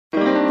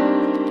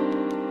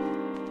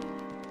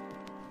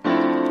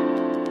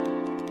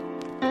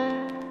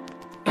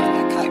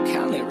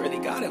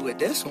started with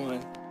this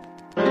one.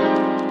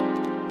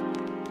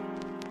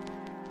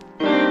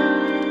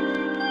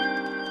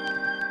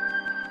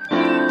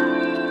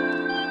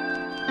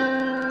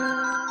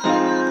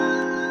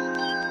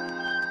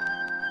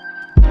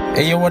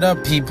 Hey yo, what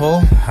up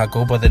people? I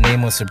go by the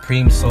name of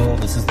Supreme Soul.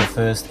 This is the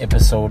first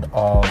episode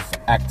of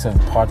Active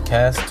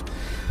Podcast.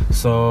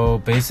 So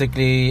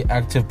basically,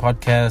 Active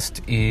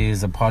Podcast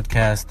is a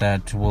podcast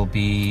that will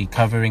be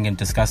covering and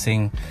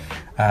discussing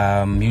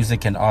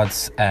music and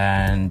arts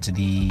and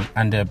the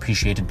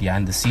underappreciated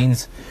behind the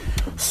scenes.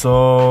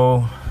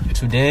 So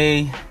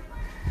today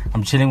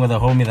I'm chilling with a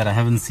homie that I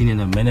haven't seen in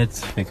a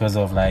minute because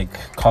of like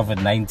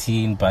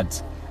COVID-19,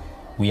 but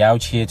we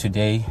out here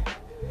today.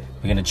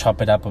 We're going to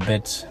chop it up a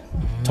bit,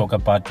 talk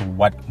about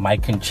what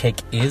Mic and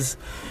Check is.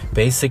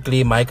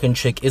 Basically, Mic and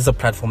Check is a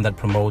platform that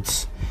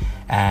promotes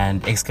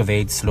and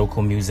excavates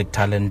local music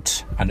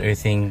talent,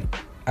 unearthing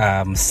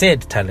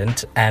said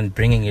talent and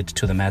bringing it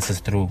to the masses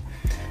through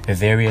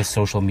various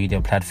social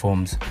media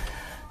platforms.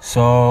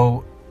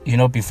 So,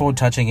 before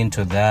touching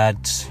into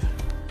that,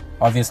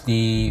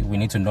 obviously, we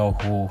need to know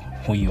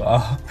who you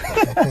are.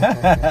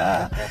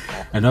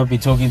 And not be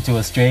talking to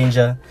a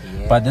stranger.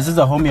 Yeah. But this is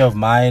a homie of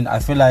mine. I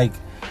feel like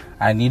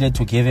I needed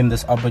to give him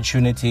this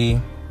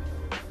opportunity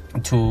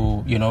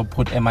to,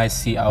 put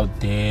MIC out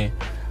there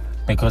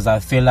because I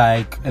feel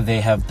like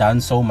they have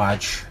done so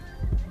much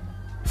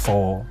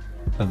for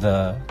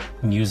the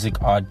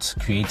music, art,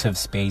 creative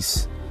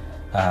space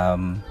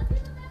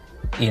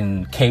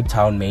in Cape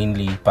Town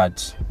mainly,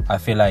 but I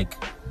feel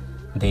like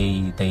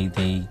they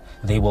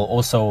will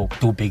also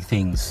do big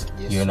things,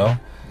 Yes, Yes,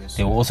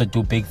 They will also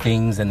do big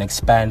things and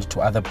expand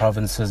to other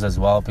provinces as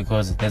well,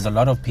 because there's a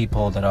lot of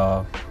people that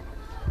are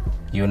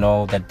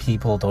that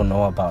people don't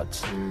know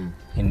about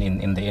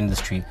in the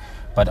industry.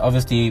 But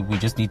obviously we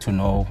just need to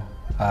know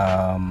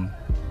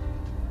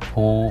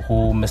who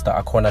Mr.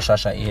 Akhona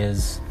Shasha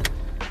is.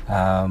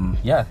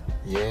 Yeah,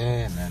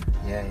 man.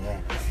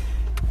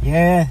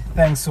 Yeah,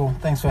 thanks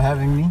for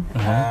having me.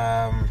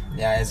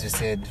 As you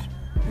said,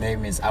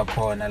 name is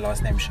Akhona,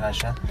 last name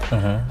Shasha.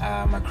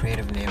 My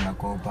creative name I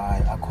go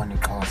by Akhona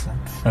Xhosa.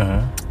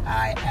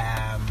 I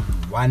am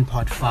one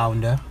part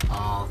founder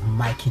of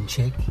Mic and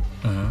Check.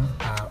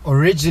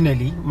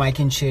 Originally, Mic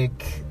and Check,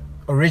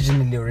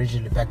 originally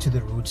back to the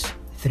roots,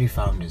 3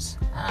 founders,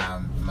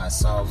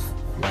 myself,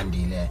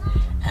 Wandile,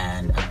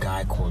 and a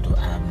guy called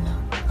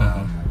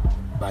Uabna.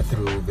 But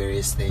through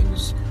various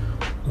things,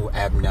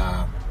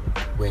 Uabna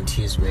went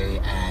his way,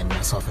 and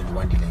myself and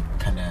Wandile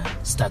kind of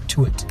stuck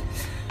to it.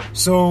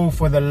 So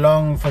for the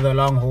long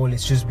haul,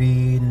 it's just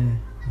been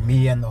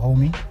me and the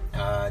homie,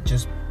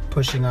 just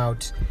pushing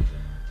out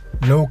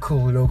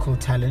local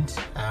talent.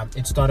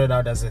 It started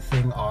out as a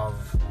thing of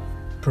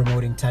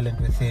promoting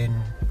talent within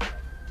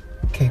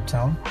Cape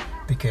Town,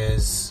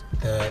 because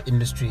the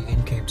industry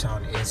in Cape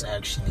Town is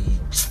actually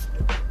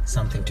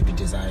something to be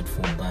desired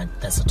for, but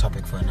that's a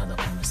topic for another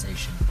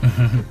conversation.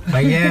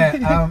 But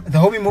yeah, the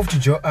homie moved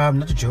to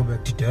not to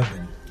Joburg, to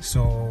Durban.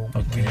 So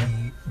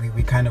okay.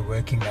 we kind of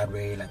working that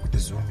way, like with the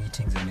Zoom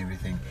meetings and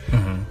everything.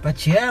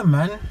 But yeah,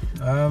 man,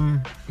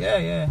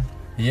 yeah.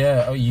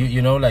 Yeah,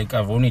 like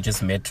I've only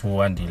just met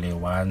Wandile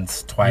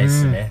once,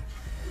 twice.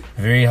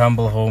 Very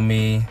humble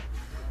homie.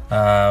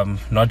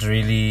 Not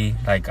really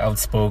like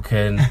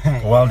outspoken.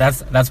 Well,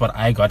 that's what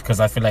I got, because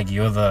I feel like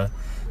you're the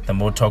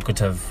more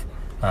talkative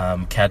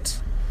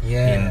cat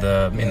in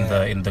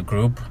the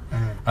group.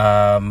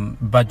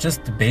 But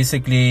just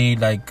basically,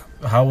 like,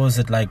 how was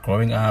it like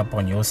growing up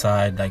on your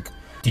side? Like,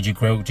 did you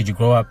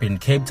grow up in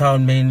Cape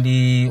Town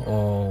mainly,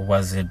 or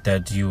was it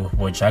that you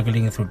were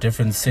juggling through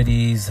different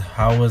cities?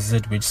 How was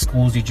it? Which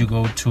schools did you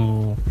go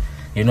to?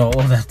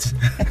 All that.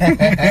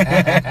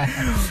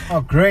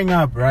 Growing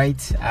up,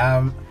 right?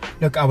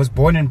 Look, I was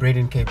born and bred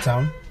in Cape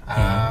Town,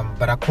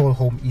 but I call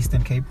home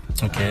Eastern Cape.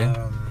 Okay.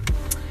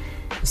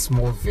 A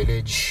small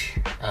village,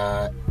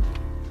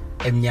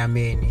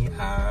 Emnyameni,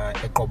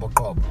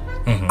 Eqoboqobo.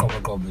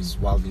 Eqoboqobo is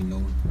widely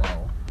known.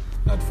 Wow.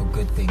 Not for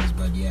good things,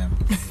 but yeah.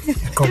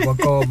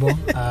 Eqoboqobo.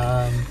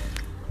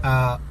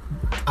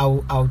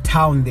 Our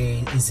town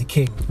there is the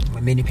King.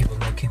 Many people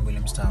know King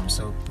Williamstown,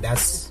 so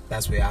that's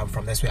where I'm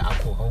from. That's where I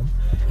call home,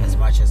 as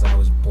much as I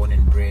was born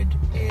and bred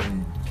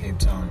in Cape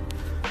Town.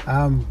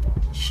 I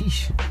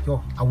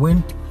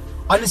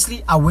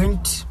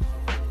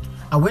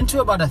went to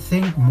about, I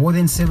think, more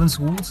than 7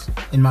 schools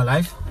in my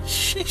life.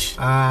 Sheesh.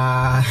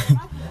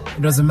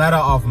 It was a matter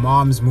of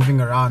moms moving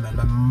around, and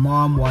my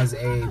mom was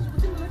a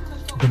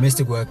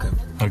domestic worker.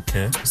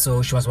 Okay.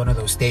 So she was one of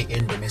those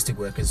stay-in domestic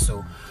workers.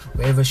 So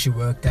wherever she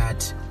worked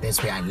at,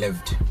 that's where I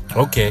lived.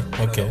 Okay.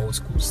 The old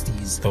school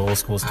steez.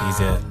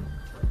 Yeah.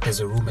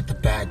 There's a room at the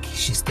back.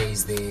 She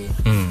stays there,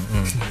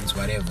 cleans,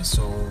 whatever.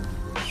 So,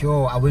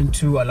 I went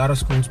to a lot of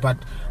schools, but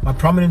my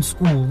prominent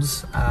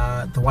schools,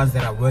 the ones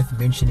that are worth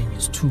mentioning,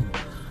 is 2.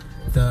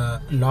 The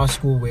last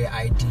school where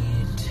I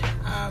did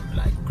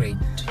like grade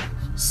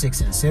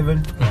 6 and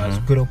 7 was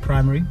Good Hope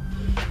Primary,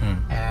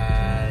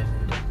 and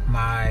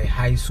my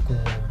high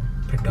school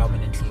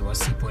predominantly was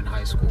Sea Point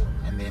High School,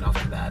 and then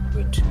after that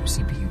went to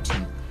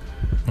CPUT.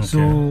 Okay.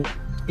 So,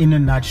 in a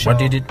nutshell,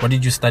 what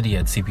did you study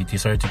at CPUT?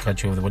 Sorry to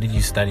cut you off. What did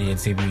you study at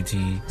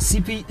CPUT?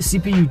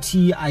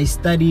 CPUT, I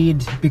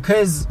studied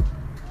because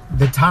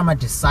the time I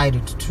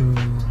decided to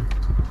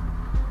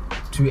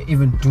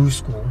even do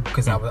school,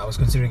 because I was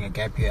considering a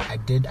gap year, I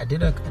did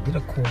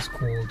a course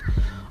called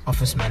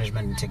Office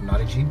Management and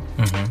Technology.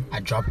 I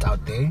dropped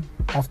out there.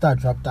 After I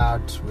dropped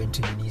out, went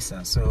to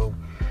UNISA. So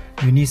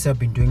UNISA, I've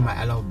been doing my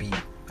LLB,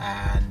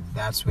 and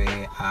that's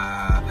where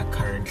I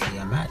currently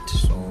am at.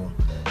 So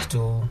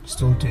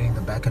still doing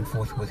the back and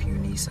forth with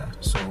UNISA.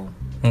 So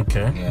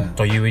okay, yeah.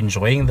 Are you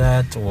enjoying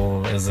that,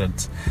 or is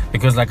it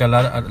because like a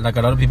lot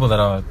of people that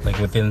are like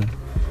within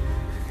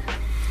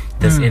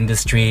this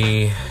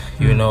industry,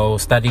 you know,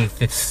 study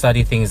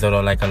things that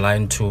are like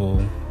aligned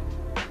to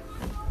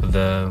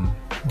the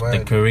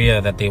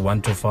career that they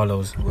want to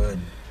follow.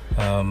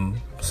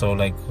 So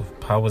like,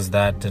 how was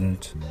that?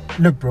 And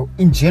look, bro,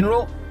 in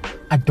general,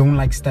 I don't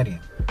like studying.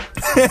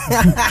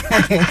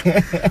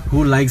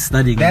 Who likes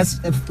studying? That's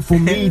for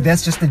me.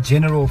 That's just a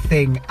general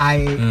thing. I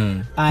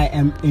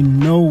am in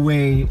no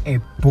way a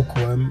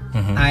bookworm.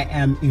 I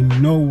am in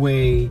no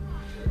way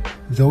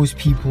those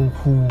people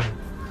who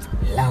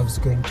loves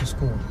going to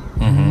school.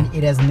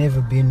 It has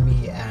never been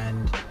me,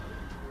 and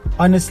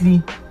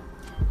honestly,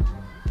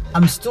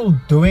 I'm still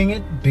doing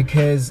it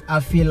because I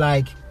feel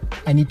like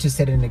I need to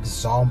set an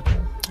example.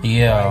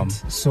 Yeah. Right?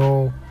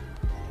 So,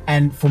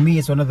 and for me,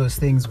 it's one of those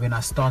things, when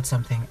I start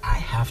something, I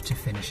have to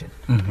finish it.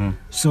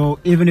 So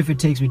even if it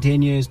takes me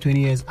 10 years,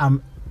 20 years,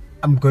 I'm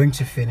going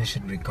to finish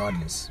it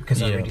regardless,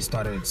 because I already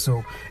started it.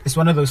 So it's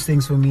one of those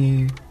things for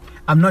me.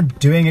 I'm not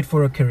doing it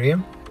for a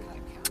career.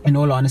 In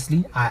all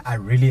honesty, I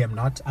really am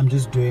not. I'm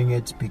just doing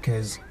it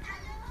because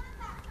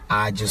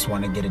I just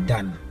want to get it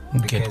done.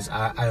 Okay. Because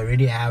I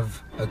already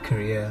have a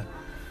career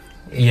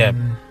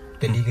in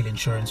the legal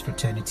insurance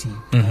fraternity.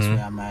 That's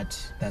where I'm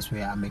at. That's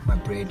where I make my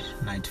bread,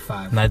 9 to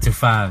 5. 9 to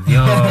 5.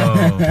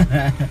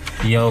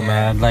 Yo,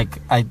 man. Like,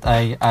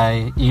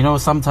 I you know,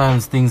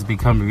 sometimes things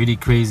become really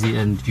crazy,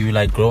 and you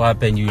like grow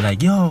up and you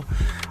like, yo,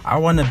 I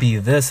want to be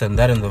this and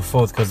that and the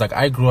fourth. Because like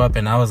I grew up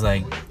and I was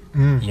like,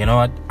 you know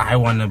what? I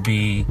want to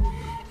be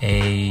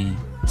a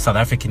South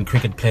African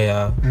cricket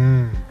player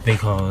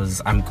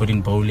because I'm good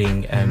in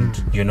bowling,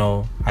 and you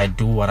know, I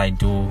do what I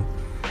do,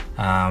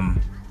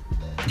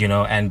 you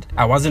know, and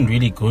I wasn't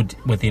really good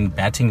within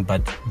batting,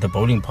 but the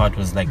bowling part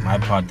was like my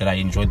part that I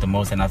enjoyed the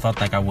most, and I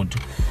felt like I would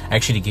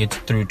actually get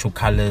through to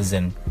colours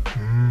and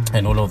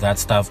all of that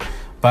stuff.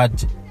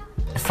 But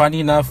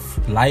funny enough,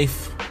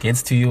 life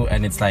gets to you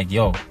and it's like,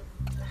 yo,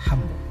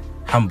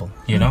 humble,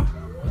 you know,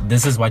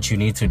 this is what you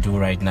need to do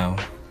right now.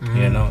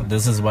 You know,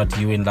 this is what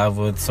you're in love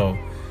with. So,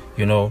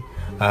 you know,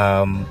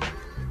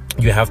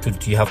 you have to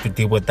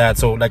deal with that.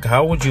 So, like,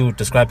 how would you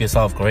describe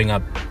yourself growing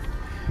up?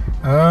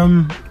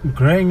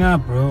 Growing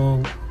up,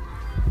 bro,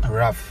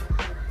 rough.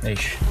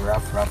 Ish.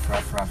 Rough.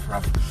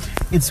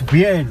 It's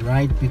weird,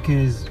 right?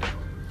 Because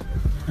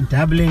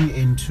dabbling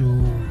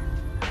into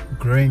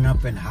growing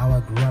up and how I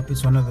grew up,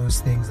 it's one of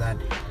those things that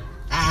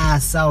I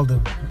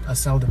seldom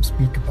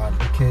speak about,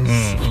 because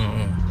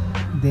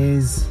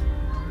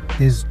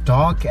there's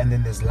dark and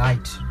then there's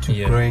light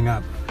to growing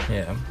up.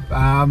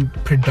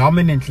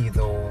 Predominantly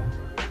though,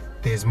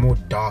 there's more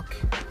dark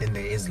than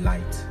there is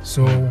light.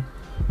 So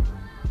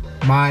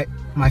my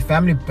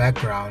family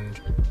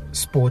background,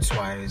 sports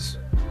wise,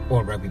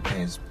 all rugby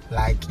players.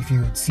 Like, if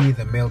you would see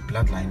the male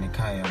bloodline in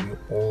Kaya,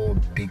 we're all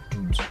big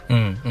dudes.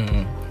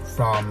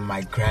 From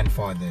my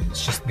grandfather,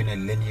 it's just been a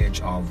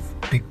lineage of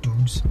big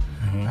dudes.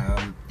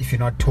 If you're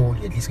not tall,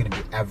 you're at least going to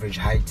be average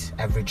height,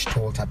 average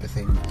tall type of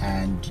thing,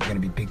 and you're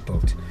going to be big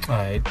built.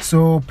 Alright.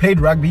 So played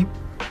rugby,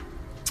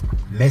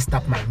 messed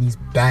up my knees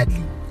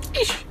badly.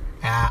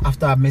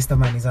 After I messed up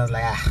my knees, I was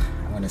like,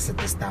 I'm going to sit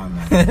this down,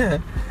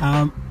 man.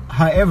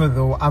 However,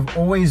 though, I've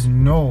always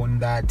known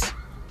that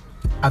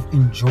I've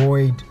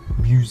enjoyed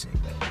music,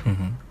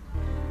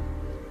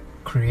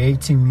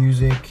 creating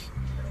music,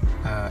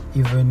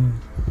 even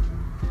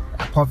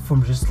apart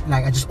from just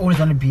like, I just always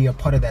want to be a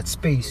part of that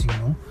space, you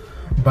know.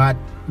 But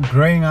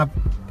growing up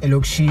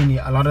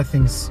Elokishini, a lot of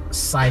things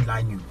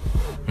sideline you.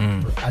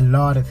 A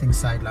lot of things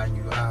sideline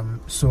you.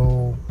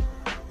 So,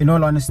 in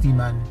all honesty,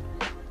 man,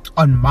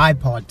 on my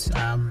part,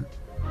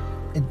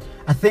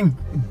 I think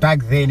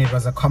back then it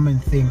was a common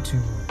thing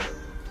to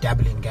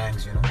dabble in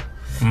gangs, you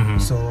know.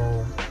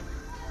 So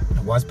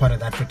I was part of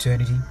that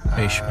fraternity.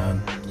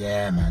 Man.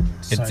 Yeah, man.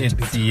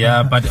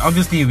 But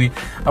obviously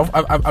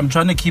I'm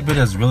trying to keep it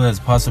as real as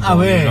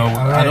possible. You know,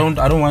 I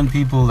don't want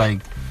people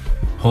like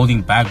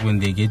holding back when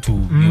they get to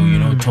you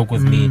know, talk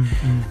with me,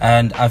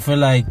 and I feel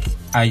like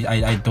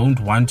I don't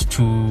want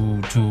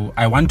to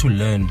I want to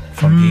learn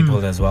from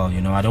people as well.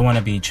 You know, I don't want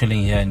to be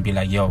chilling here and be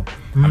like, yo,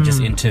 I'm just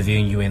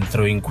interviewing you and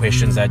throwing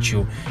questions at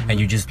you and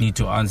you just need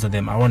to answer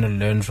them. I want to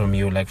learn from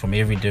you, like from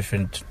every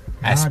different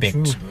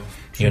aspect.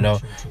 True, you know.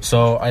 True.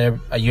 So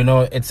I you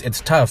know,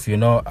 it's tough, you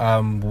know.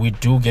 We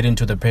do get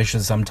into the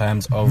pressures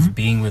sometimes of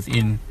being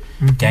within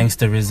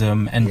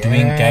gangsterism and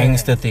doing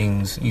gangster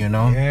things, you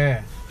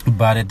know.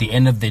 But at the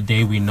end of the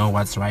day, we know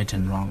what's right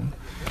and wrong,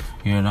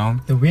 you know.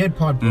 The weird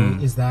part, bro,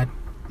 is that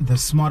the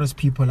smartest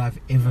people I've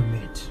ever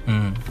met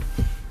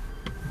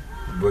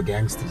were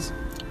gangsters.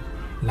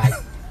 Like,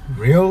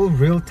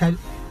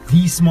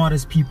 the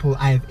smartest people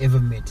I have ever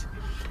met.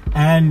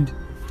 And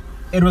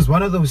it was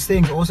one of those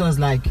things. Also, I was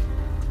like,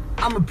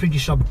 I'm a pretty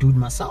sharp dude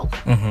myself.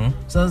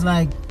 So I was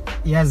like,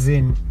 as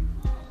in,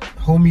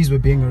 homies were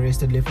being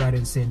arrested left, right,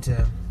 and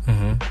center.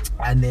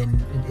 And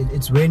then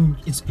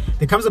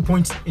there comes a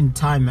point in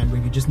time, man,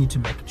 where you just need to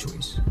make a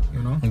choice, you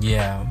know?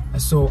 Yeah.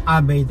 So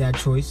I made that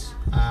choice.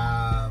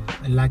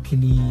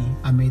 Luckily,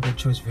 I made that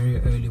choice very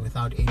early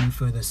without any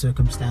further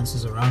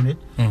circumstances around it.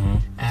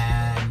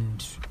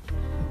 And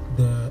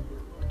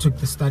took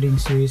the studying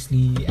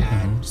seriously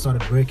and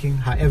started working.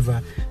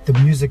 However, the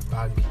music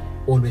bug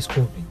always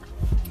called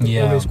me.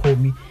 Always called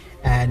me.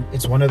 And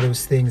it's one of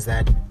those things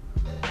that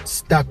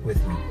stuck with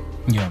me.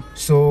 Yeah.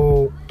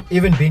 So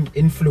even being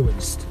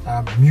influenced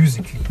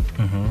musically,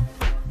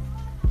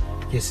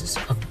 yes,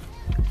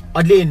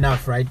 oddly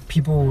enough, right?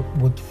 People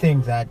would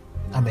think that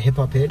I'm a hip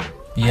hop head.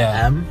 Yeah. I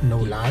am, no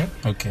lie.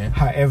 Okay.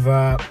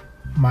 However,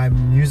 my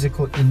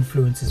musical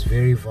influence is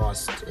very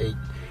vast.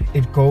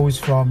 It goes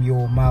from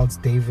your Miles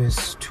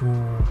Davis to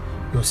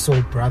your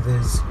Soul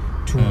Brothers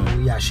to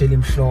Shelly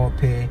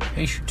Mhlophe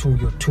to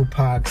your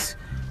Tupacs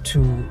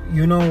to,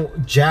 you know,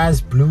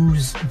 jazz,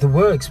 blues, the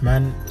works,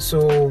 man.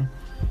 So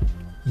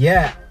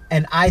yeah,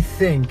 and I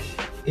think,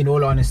 in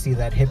all honesty,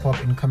 that hip-hop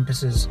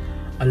encompasses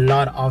a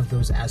lot of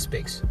those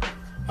aspects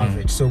of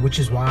it. So which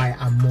is why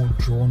I'm more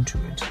drawn to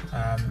it,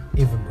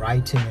 even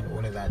writing and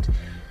all of that.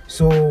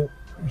 So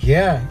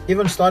yeah,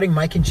 even starting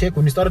Mike and Check,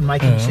 when we started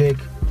Mike and Check,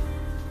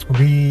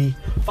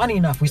 funny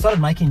enough, we started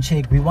Mike and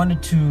Check, we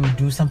wanted to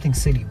do something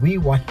silly.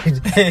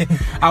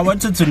 I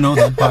wanted to know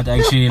that part,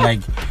 actually.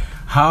 Like,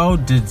 how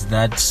did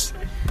that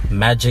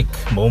magic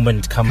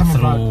moment come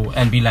through about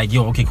and be like,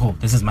 yo, okay, cool,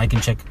 this is Mike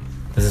and Check,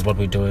 this is what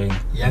we're doing,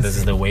 and this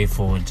is the way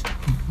forward?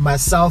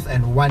 Myself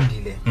and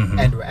Wandile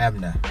and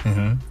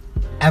Amna,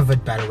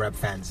 avid battle rap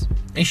fans.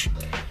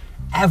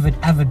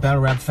 Avid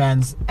battle rap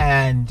fans.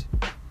 And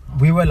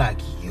we were like,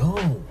 yo,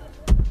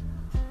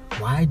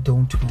 why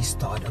don't we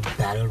start a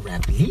battle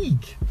rap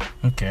league?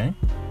 Okay.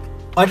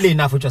 Oddly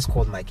enough, which was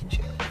called Mike and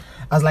Check.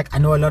 I was like, I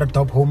know a lot of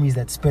dope homies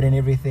that spit and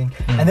everything.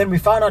 And then we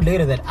found out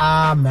later that,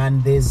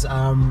 man, there's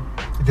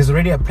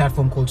already a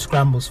platform called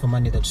Scrambles for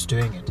Money that's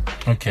doing it.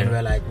 Okay. And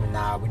we're like,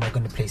 nah, we're not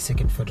going to play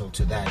second fiddle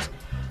to that.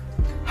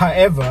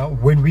 However,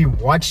 when we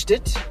watched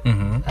it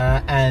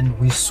and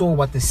we saw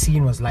what the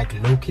scene was like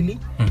locally,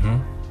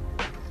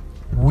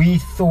 we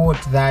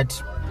thought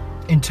that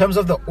in terms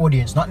of the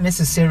audience, not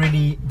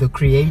necessarily the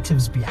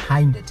creatives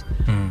behind it,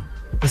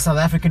 the South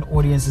African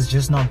audience is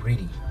just not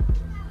ready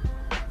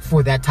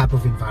for that type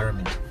of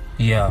environment.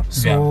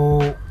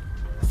 So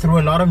through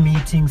a lot of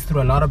meetings,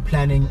 through a lot of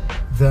planning,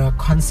 the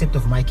concept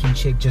of Mike and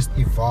Check just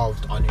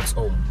evolved on its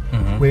own.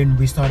 When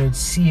we started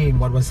seeing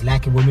what was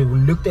lacking, when we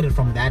looked at it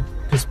from that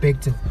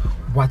perspective,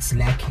 what's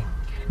lacking,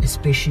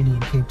 especially in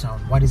Cape Town,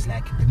 what is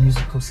lacking, the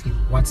musical scene,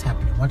 what's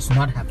happening, what's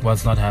not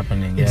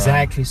happening.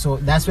 Exactly. So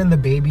that's when the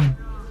baby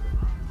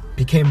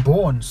became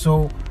born.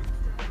 So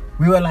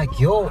we were like,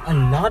 yo, a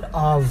lot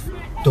of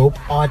dope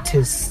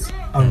artists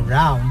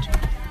around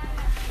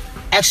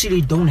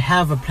actually don't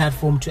have a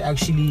platform to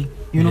actually,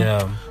 you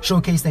know,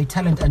 showcase their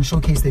talent and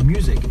showcase their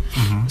music.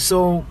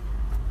 So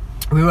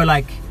we were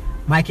like,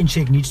 Mike and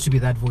Check needs to be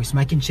that voice.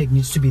 Mike and Check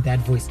needs to be that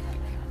voice.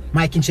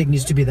 Mike and Check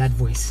needs to be that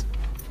voice.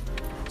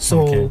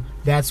 So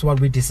that's what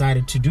we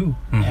decided to do.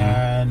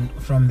 And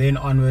from then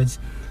onwards,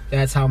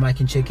 that's how Mike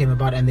and Check came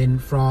about. And then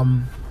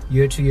from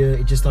year to year,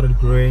 it just started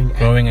growing.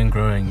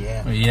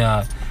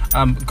 Yeah.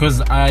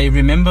 Because I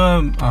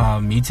remember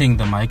meeting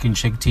the Mike and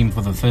Check team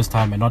for the first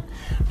time and not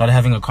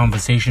having a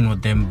conversation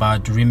with them.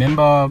 But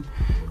remember,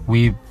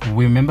 we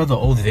remember the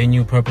old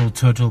venue, Purple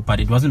Turtle, but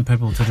it wasn't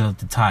Purple Turtle at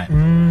the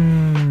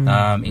time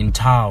in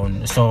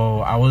town. So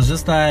I was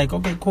just like,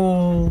 okay,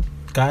 cool.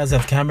 Guys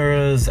have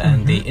cameras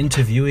and they're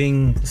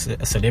interviewing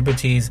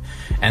celebrities,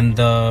 and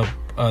the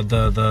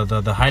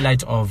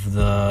highlight of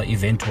the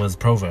event was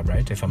Proverb,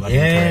 right? If I'm not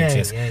incorrect,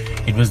 yes.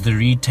 It was the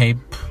retape.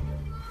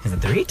 Is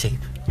it the retape?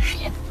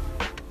 Shit.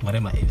 What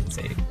am I even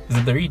saying? Is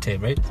it the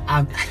retape, right?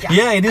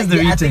 Yeah, it is the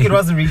retape. I think it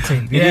was the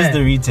retape. It is the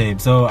retape.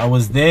 So I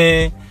was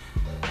there,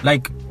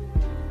 like,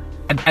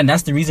 and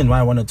that's the reason why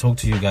I want to talk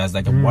to you guys.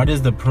 Like, what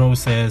is the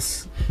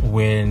process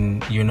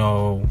when, you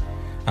know,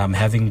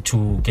 having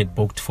to get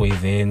booked for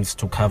events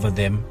to cover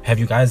them? Have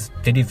you guys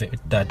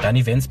done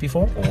events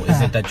before, or is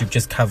it that you've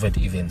just covered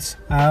events?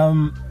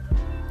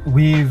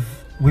 We've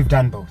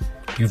done both.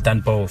 You've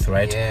done both,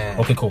 right? Yeah.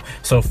 Okay, cool.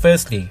 So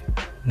firstly,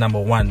 number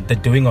one, the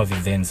doing of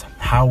events,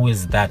 how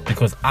is that?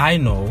 Because I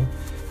know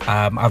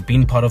I've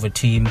been part of a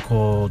team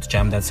called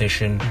Jam That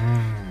Session,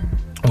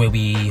 where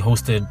we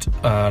hosted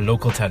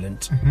local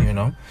talent, you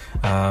know.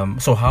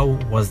 So how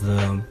was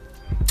the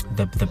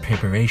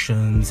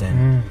preparations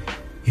and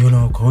you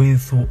know, going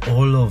through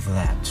all of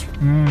that,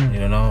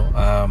 you know,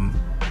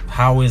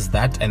 how is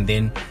that? And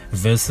then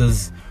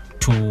versus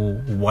to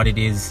what it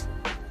is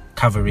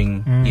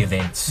covering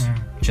events,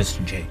 just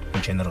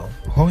in general?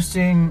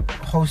 Hosting,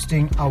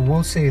 I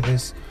will say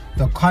this,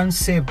 the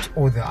concept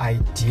or the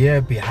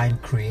idea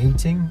behind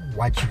creating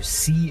what you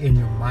see in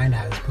your mind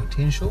has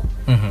potential,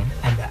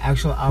 and the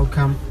actual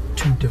outcome,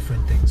 two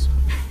different things,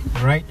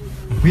 right?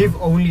 We've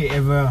only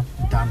ever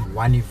done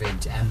one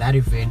event, and that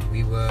event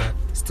we were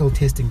still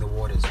testing the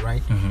waters,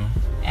 right?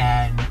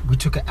 And we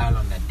took an L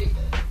on that day.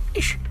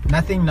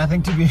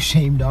 Nothing to be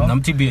ashamed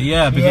of.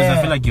 Because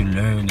I feel like you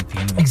learn at the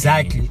end of the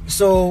Exactly. day.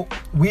 So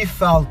we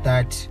felt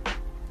that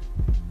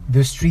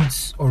the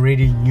streets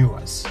already knew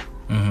us,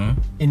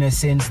 in a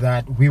sense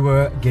that we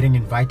were getting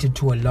invited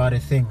to a lot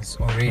of things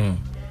already.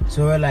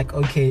 So we're like,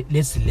 okay,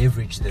 let's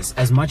leverage this.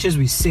 As much as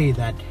we say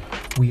that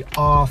we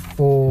are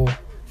for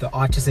the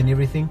artists and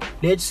everything,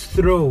 let's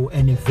throw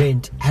an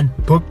event and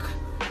book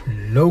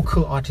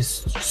local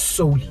artists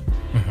solely.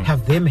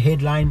 Have them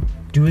headline,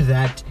 do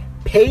that,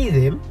 pay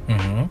them,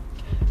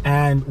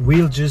 and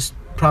we'll just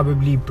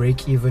probably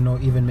break even or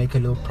even make a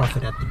little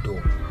profit at the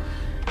door.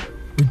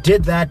 We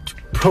did that,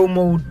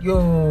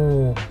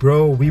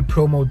 we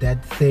promote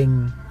that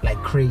thing like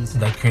crazy.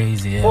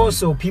 Yeah.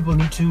 Also, people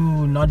need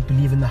to not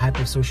believe in the hype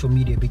of social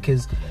media,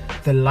 because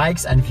the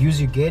likes and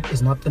views you get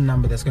is not the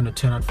number that's going to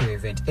turn out for your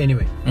event.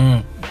 Anyway,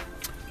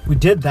 we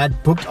did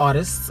that, booked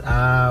artists.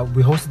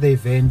 We hosted the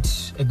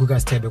event at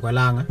Gugas Tebe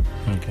Kwalanga.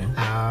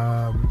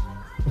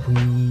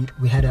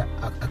 We had a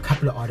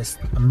couple of artists.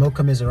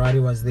 Milka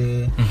Mizorati was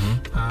there.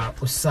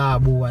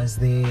 Usabu was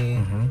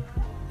there.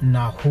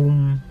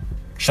 Nahum.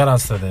 Shout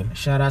outs to them.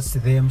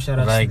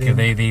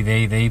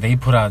 They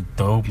put out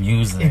dope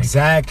music.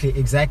 Exactly.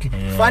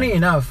 Yeah. Funny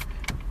enough,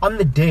 on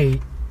the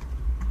day,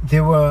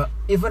 there were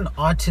even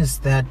artists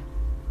that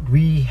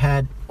we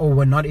had or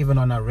were not even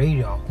on our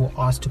radar who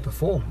asked to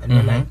perform, and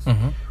we're like,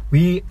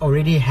 we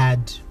already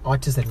had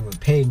artists that we were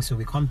paying, so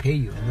we can't pay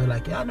you. And they're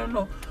like, yeah,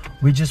 no,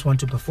 we just want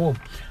to perform.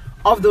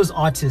 Of those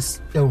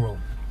artists, Ilro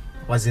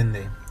was in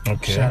there.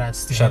 Okay. Shout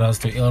outs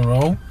to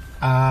Ilro.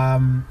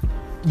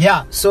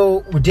 Yeah,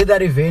 so we did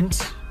that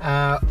event.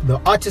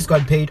 The artists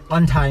got paid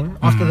on time.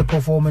 After the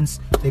performance,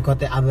 they got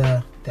the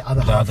other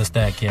half. The other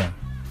stack, yeah.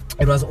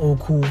 It was all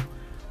cool.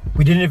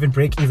 We didn't even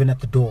break even at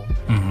the door,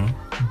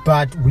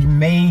 but we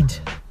made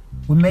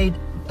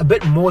a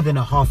bit more than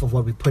a half of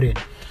what we put in,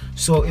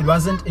 so it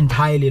wasn't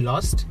entirely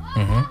lost.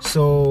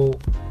 So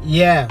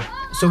yeah,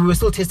 so we were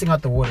still testing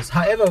out the waters.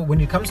 However,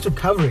 when it comes to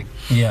covering,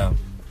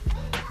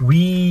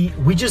 we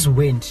just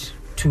went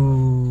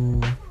to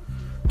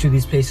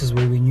these places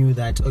where we knew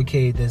that,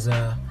 okay, there's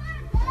a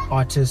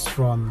artist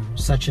from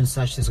such and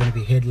such that's going to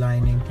be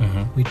headlining.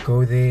 We'd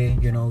go there,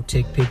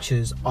 take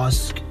pictures,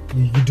 ask.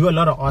 You do a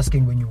lot of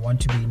asking when you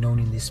want to be known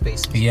in these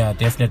spaces. Yeah,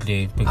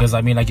 definitely, because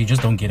you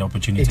just don't get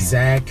opportunities.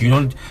 Exactly.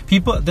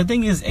 The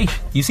thing is,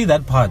 you see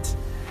that part,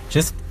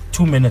 just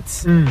 2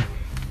 minutes.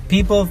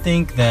 People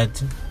think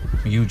that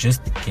you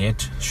just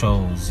get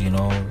shows,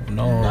 No,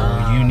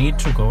 you need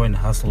to go and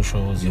hustle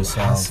shows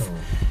yourself.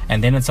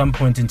 And then at some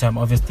point in time,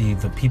 obviously,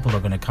 the people are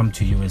going to come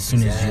to you as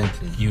soon as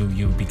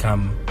you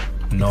become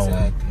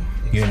known,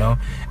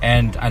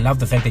 And I love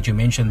the fact that you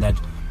mentioned that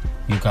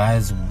you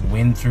guys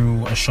went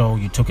through a show,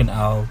 you took an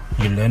L,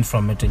 you learned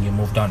from it, and you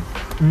moved on.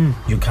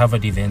 You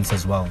covered events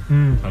as well.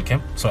 Okay.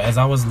 So as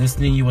I was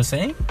listening, you were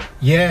saying?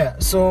 Yeah.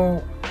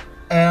 So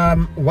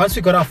once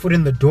we got our foot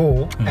in the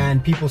door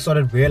and people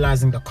started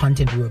realizing the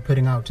content we were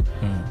putting out,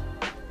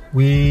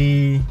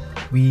 we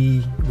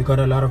got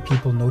a lot of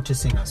people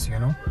noticing us,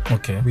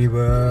 Okay. We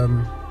were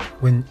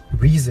when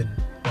Reason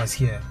was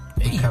here,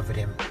 we covered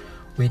him.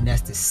 With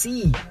Nasty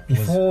C,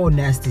 before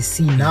Nasty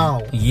C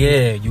now.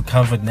 Yeah, you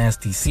covered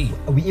Nasty C.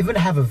 We even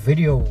have a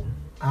video,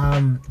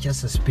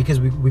 just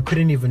because we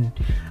couldn't even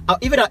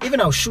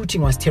our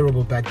shooting was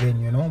terrible back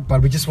then,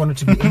 but we just wanted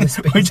to be in the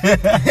space.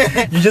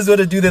 You just want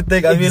to do the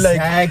thing. I mean,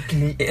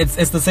 exactly.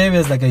 It's the same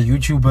as like a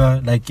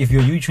YouTuber. Like if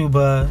you're a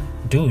YouTuber,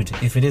 dude,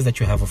 if it is that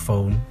you have a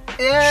phone,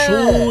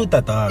 shoot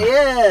that dog.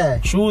 Yeah.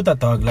 Shoot that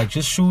dog. Like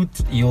just shoot.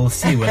 You'll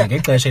see when I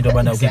get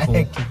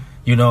Exactly.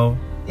 people,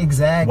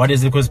 Exactly. What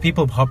is it? Because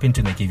people hop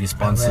into, they give you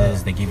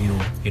sponsors, they give you,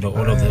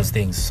 all of those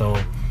things. So,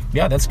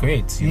 yeah, that's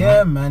great.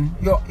 Yeah, man.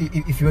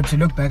 If you were to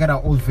look back at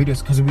our old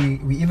videos, because we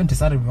even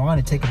decided we want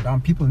to take them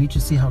down, people need to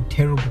see how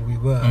terrible we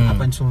were up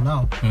until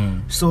now.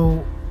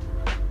 So,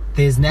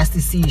 there's Nasty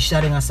C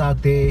shouting us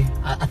out there.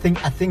 I think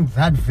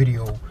that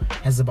video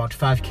has about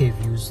 5K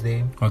views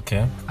there.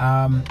 Okay.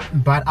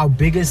 But our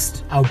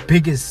biggest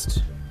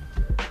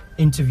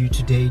interview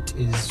to date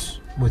is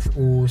with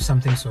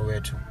Something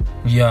Soweto.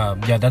 Yeah,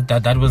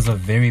 that was a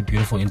very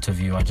beautiful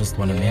interview. I just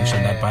want to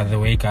mention that, by the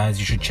way, guys.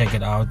 You should check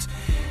it out.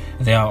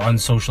 They are on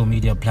social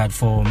media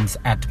platforms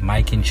at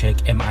Mike in Check,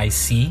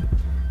 MICINCHECK,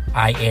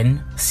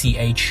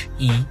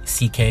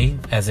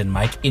 as in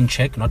Mike in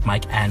Check, not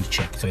Mike and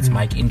Check. So it's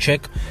Mike in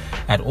Check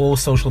at all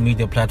social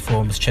media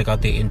platforms. Check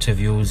out their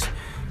interviews.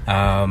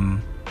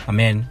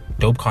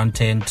 Dope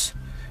content.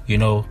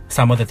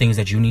 Some of the things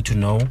that you need to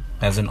know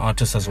as an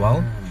artist as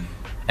well.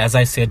 As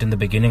I said in the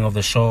beginning of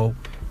the show,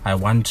 I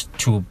want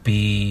to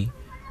be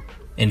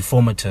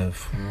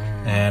informative,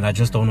 and I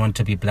just don't want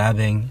to be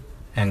blabbing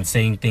and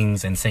saying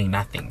things and saying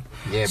nothing.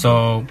 Yeah.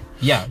 So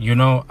yeah, you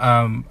know,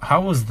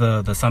 how was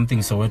the Something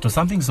Soweto?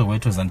 Something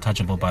Soweto is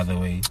untouchable, by the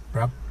way.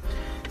 Bro,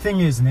 thing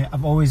is,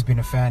 I've always been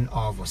a fan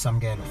of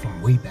Samgelo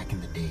from way back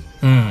in the day.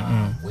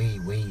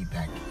 Way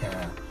back.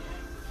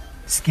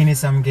 Skinny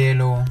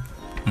Samgelo.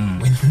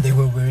 When they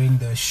were wearing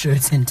the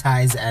shirts and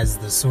ties as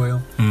the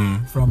soil,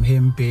 from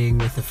him being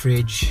with the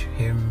Fridge,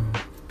 him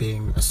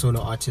being a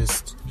solo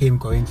artist, him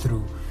going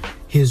through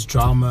his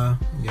drama,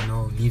 you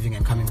know, leaving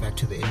and coming back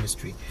to the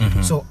industry.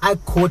 So I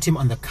caught him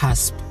on the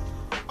cusp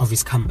of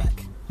his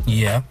comeback.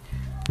 Yeah.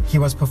 He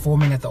was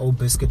performing at the Old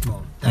Biscuit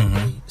Mall that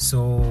day.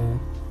 So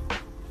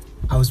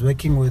I was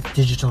working with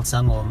Digital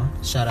Sangoma.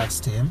 Shout outs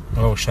to him.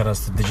 Oh, shout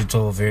outs to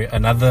Digital.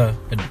 Another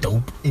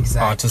dope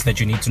artist that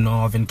you need to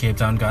know of in Cape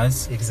Town,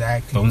 guys.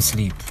 Exactly. Don't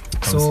sleep.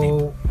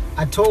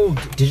 I told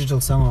Digital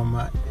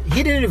Sangoma,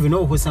 he didn't even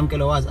know who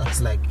Samkelo was. I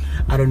was like,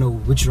 I don't know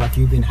which rock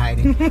you've been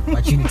hiding,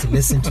 but you need to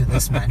listen to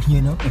this, man,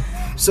 you know?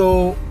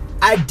 So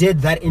I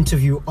did that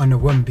interview on a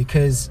whim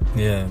because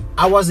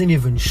I wasn't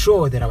even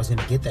sure that I was going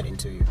to get that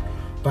interview.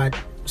 But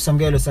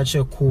Samgelo is such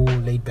a cool,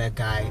 laid-back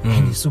guy,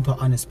 and he's super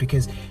honest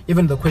because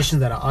even the questions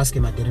that I asked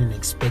him, I didn't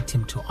expect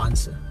him to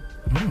answer,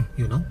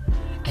 you know?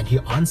 And he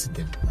answered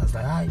them. I was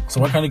like, all right.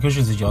 So what kind of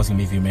questions did you ask him,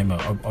 if you remember,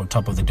 on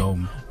top of the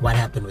dome? What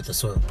happened with the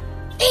soil?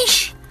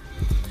 Ish!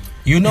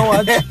 You know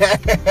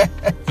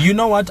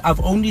what? I've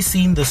only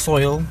seen the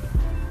soil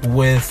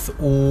with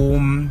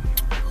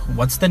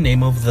what's the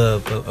name of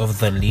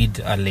the lead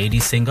lady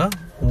singer?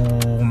 I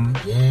forgot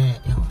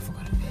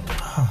her name.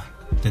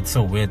 It's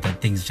so weird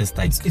that things just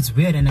like it's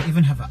weird, and I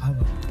even have an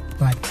album.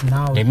 But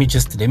now let me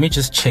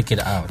just check it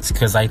out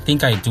because I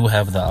think I do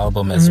have the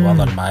album as well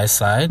on my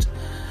side.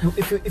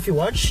 If you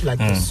watch like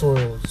the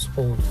Soil's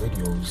old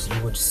videos,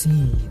 you would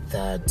see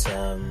that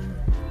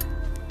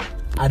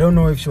I don't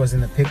know if she was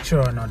in the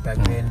picture or not back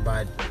then,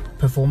 but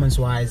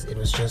performance-wise, it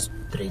was just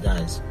 3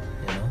 guys,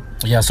 you know?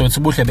 Yeah, so it's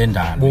Buhle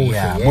Bendalo.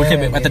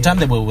 At the time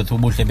they were with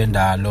Buhle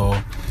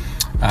Bendalo.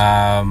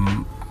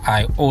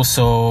 I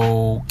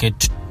also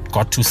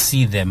got to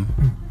see them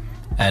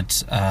at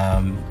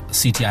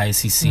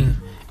CTICC,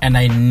 and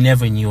I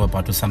never knew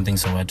about Something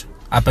Soweto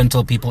up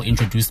until people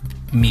introduced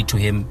me to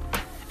him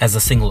as a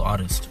single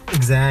artist.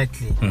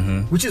 Exactly.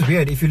 Which is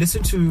weird. If you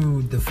listen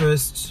to the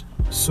first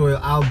Soil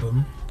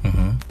album,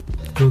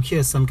 you'll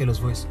hear Samkelo's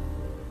voice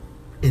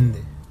in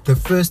there. The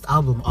first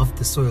album of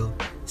the Soil,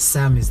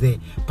 Sam is there,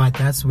 but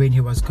that's when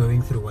he was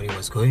going through what he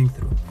was going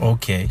through.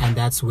 Okay. And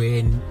that's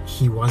when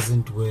he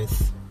wasn't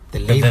with the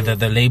label.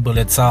 The label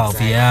itself,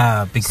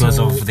 because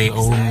of their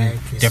own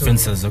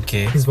differences.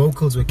 Okay. His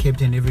vocals were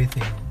kept and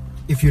everything.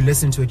 If you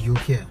listen to it, you'll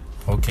hear.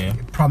 Okay.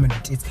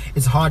 Prominent.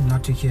 It's hard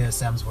not to hear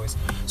Sam's voice.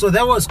 So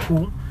that was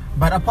cool.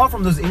 But apart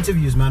from those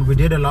interviews, man, we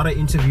did a lot of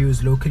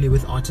interviews locally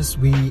with artists.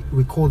 We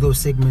call those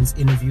segments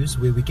interviews,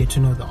 where we get to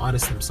know the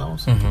artists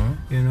themselves.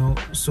 You know,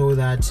 so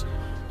that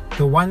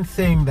the one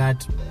thing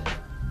that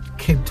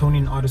Cape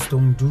Townian artists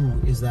don't do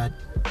is that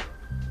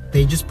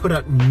they just put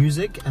out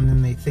music and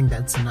then they think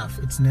that's enough.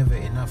 It's never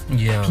enough.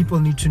 Yeah. People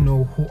need to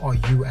know who are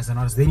you as an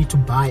artist. They need to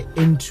buy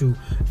into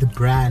the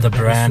brand. The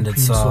brand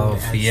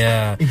itself.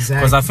 Yeah.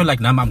 Exactly. Because I feel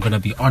like now I'm going to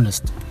be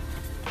honest.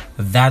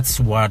 That's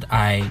what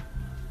I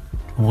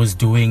was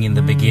doing in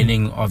the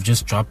beginning of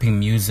just dropping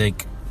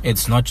music.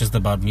 It's not just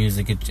about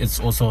music. It's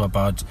also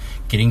about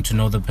getting to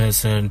know the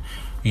person,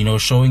 you know,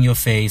 showing your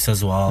face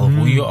as well,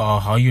 who you are,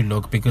 how you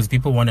look, because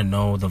people want to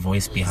know the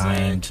voice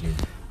behind,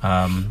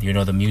 you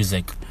know, the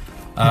music.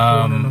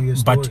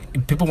 But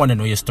people want to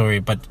know your story.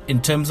 But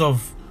in terms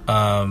of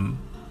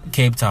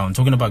Cape Town,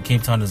 talking about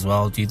Cape Town as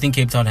well, do you think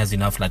Cape Town has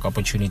enough like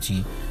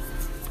opportunity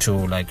to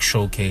like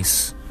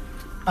showcase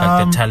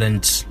like the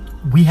talent?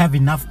 We have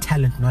enough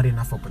talent, not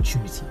enough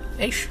opportunity.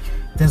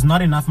 There's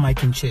not enough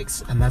mic and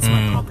checks, and that's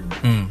my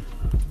problem.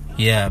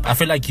 Yeah, I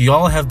feel like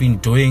y'all have been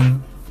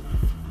doing,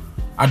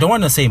 I don't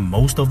want to say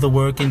most of the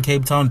work in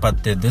Cape Town,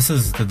 but these are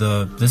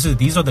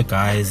the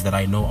guys that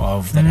I know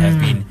of that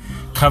have been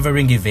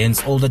covering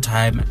events all the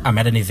time. I'm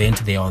at an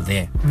event, they are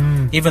there.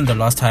 Even the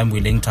last time we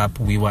linked up,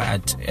 we were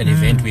at an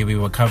event where we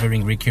were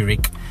covering Ricky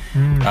Rick,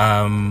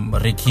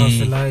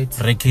 Ricky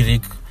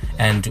Rick,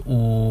 and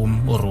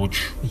Uroch,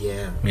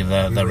 with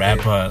the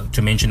rapper,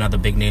 to mention other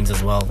big names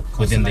as well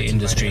within the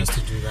industry.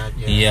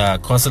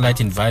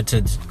 Kosalite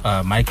invited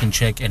Mike and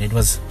Check, and it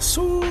was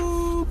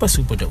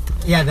super dope.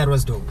 Yeah, that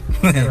was dope.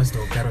 That was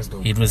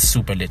dope. It was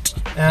super lit.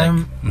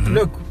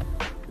 Look,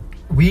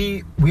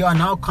 we are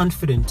now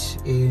confident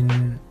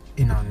in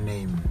our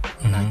name,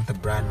 like the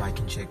brand Mike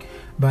and Check,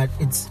 but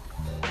it's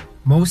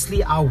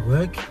mostly our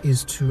work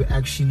is to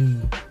actually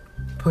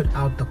put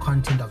out the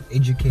content of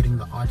educating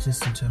the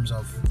artists in terms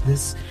of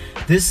this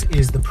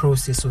is the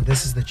process, or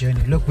this is the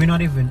journey. Look, we're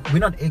not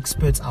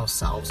experts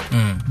ourselves,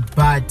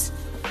 but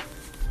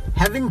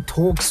having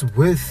talks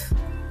with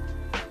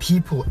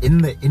people in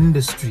the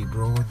industry,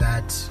 bro,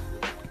 that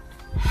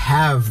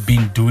have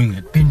been doing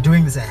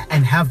this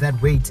and have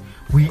that weight,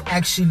 we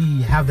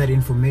actually have that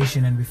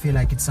information and we feel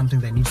like it's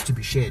something that needs to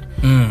be shared.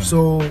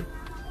 So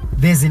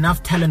there's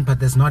enough talent, but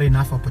there's not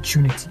enough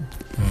opportunity.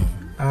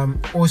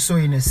 Also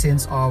in a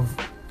sense of,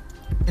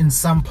 in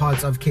some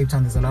parts of Cape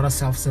Town, there's a lot of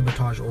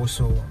self-sabotage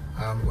also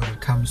when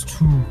it comes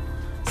to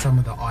some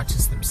of the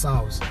artists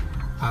themselves.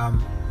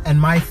 And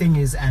my thing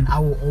is, and I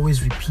will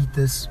always repeat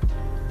this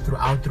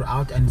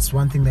throughout, and it's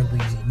one thing that we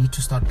need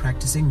to start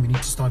practicing. We need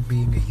to start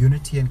being a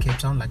unity in Cape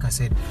Town. Like I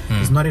said,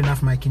 there's not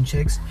enough mic and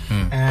checks,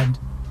 and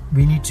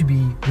we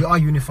are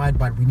unified,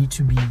 but we need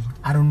to be,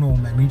 I don't know,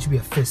 man, we need to be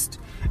a fist.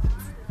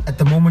 At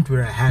the moment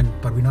we're a hand,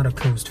 but we're not a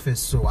closed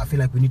fist. So I feel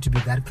like we need to be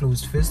that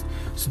closed fist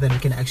so that we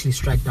can actually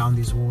strike down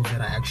these walls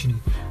that are actually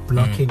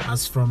blocking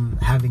us from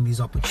having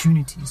these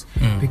opportunities.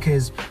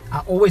 Because I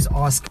always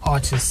ask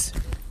artists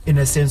in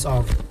a sense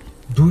of,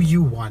 do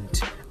you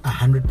want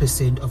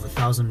 100% of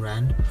 1,000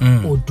 rand,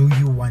 or do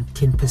you want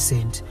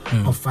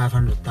 10% of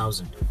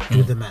 500,000?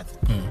 Do the math.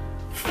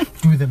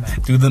 Do the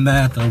math. Do the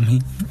math,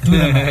 homie. Do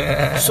the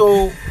math.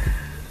 So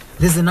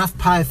there's enough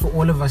pie for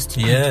all of us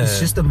to eat. It's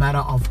just a matter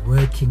of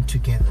working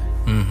together.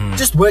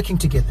 Just working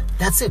together.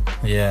 That's it.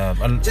 Yeah.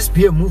 Just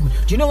be a movement.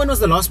 Do you know when was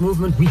the last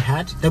movement we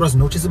had that was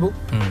noticeable?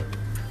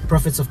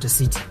 Prophets of the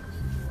City.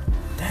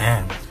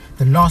 Damn.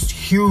 The last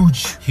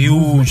huge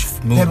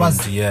movement.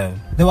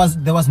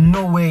 There was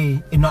no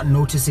way in not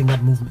noticing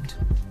that movement,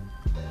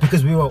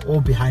 because we were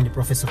all behind the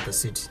Prophets of the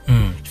City.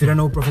 If you don't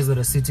know who Prophets of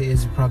the City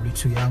is, you're probably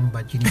too young,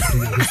 but you need to do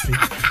your history.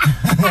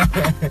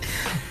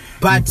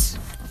 But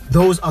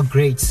those are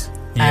great.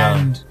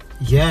 And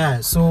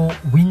so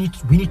we need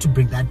to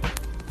bring that back.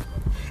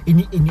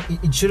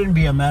 It shouldn't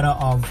be a matter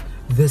of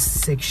this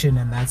section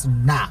and that's,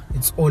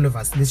 it's all of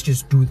us. Let's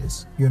just do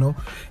this,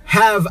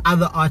 have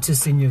other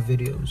artists in your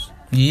videos.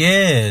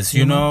 Yes,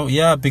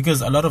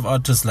 because a lot of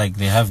artists, like,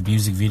 they have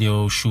music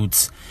video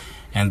shoots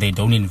and they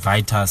don't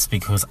invite us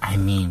because,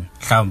 you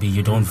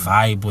don't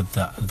vibe with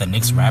the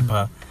next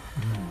rapper.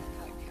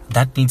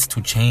 That needs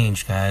to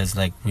change, guys.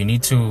 Like, we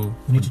need to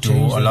do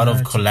a lot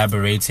of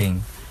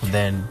collaborating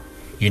than,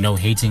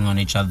 hating on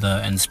each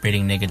other and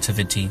spreading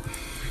negativity.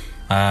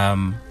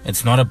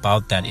 It's not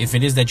about that. If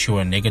it is that you're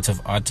a negative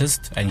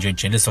artist and you're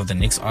jealous of the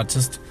next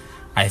artist,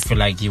 I feel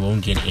like you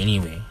won't get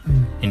anywhere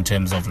in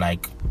terms of,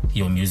 like,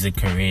 your music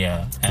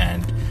career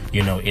and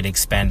it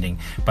expanding.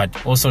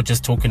 But also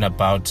just talking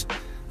about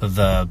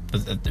the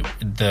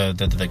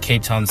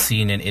Cape Town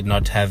scene and it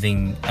not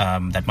having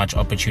that much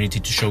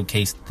opportunity to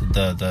showcase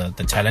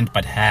the talent,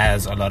 but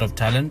has a lot of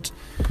talent.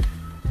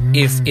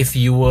 If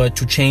you were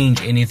to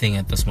change anything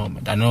at this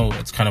moment, I know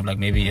it's kind of like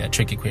maybe a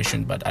tricky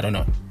question, but I don't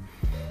know.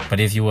 But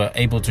if you were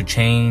able to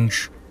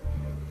change,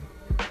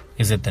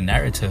 is it the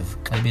narrative,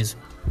 Klebis?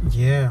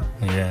 Yeah.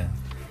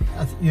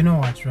 You know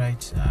what,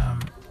 right?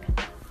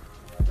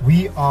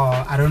 We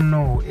are, I don't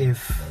know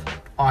if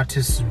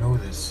artists know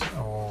this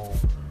or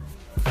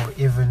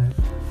even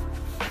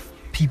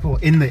people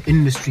in the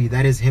industry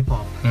that is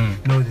hip-hop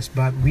know this,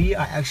 but we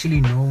are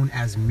actually known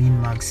as Mean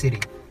Mug City.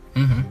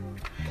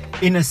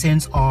 In a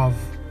sense of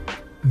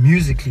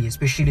musically,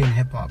 especially in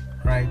hip-hop,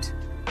 right?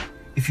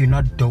 If you're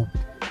not dope,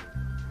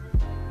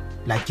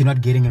 like, you're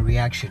not getting a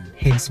reaction,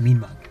 hence Mean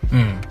Mug.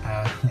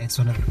 It's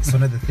one of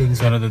the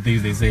things. One of the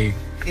things they say.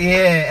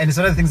 Yeah, and it's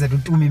one of the things that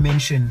Utumi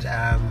mentioned.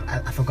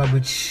 I forgot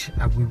which.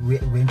 We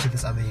went to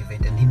this other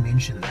event, and he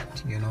mentioned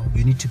that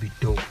you need to be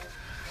dope.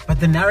 But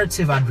the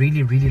narrative I'd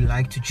really, really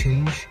like to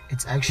change.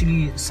 It's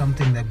actually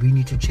something that we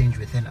need to change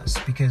within us,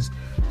 because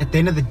at the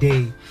end of the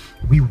day,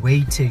 we're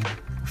waiting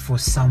for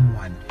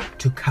someone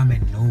to come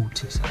and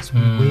notice us.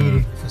 We're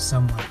waiting for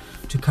someone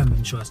to come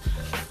and show us.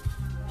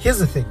 Here's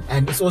the thing,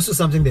 and it's also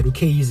something that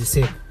Ukeezy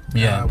said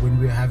when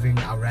we were having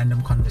our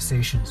random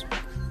conversations.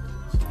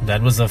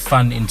 That was a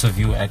fun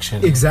interview,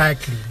 actually.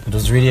 Exactly. It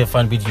was really a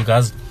fun beat. You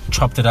guys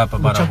chopped it up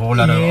about a whole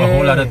lot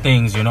of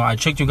things. I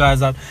checked you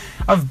guys out.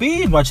 I've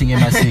been watching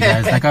MSC,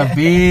 guys. Like, I've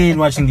been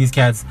watching these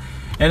cats,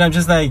 and I'm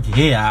just like,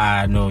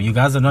 no, you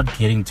guys are not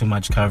getting too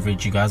much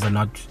coverage. You guys are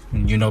not,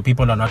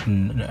 people are not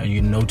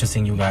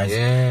noticing you guys.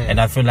 And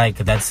I feel like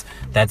that's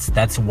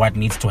what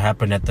needs to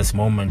happen at this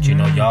moment.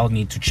 Y'all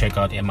need to check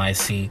out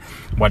MIC,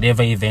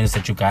 whatever events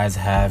that you guys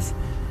have,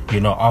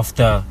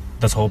 after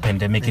this whole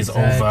pandemic is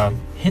over.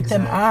 Hit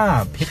them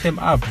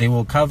up. They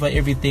will cover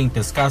everything,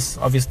 discuss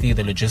obviously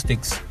the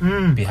logistics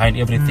behind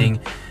everything,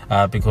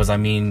 because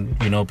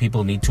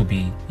people need to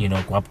be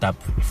guapped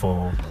up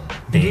for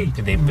their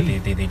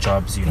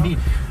jobs.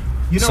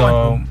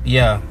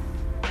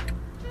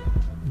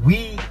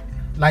 We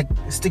like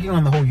sticking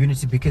on the whole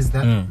unity, because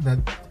that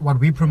what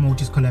we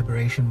promote is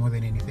collaboration more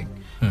than anything.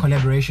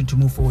 Collaboration to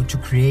move forward, to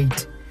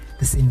create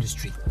this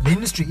industry. The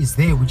industry is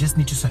there, we just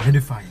need to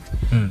solidify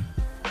it.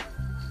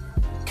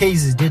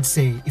 Cases did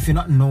say, if you're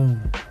not known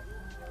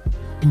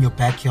in your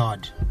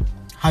backyard,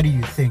 how do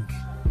you think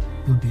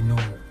you'll be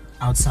known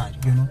outside?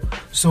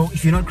 So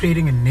if you're not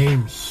creating a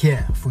name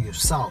here for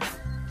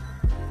yourself,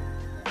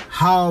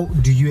 how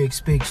do you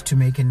expect to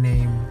make a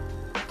name?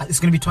 It's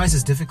going to be twice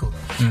as difficult.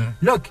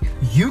 Look,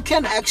 you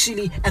can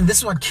actually, and this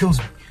is what kills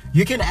me,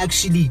 you can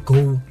actually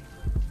go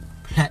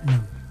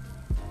platinum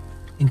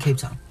in Cape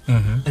Town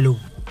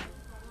alone.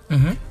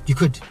 You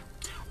could.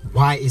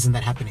 Why isn't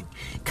that happening?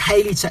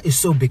 Khayelitsha is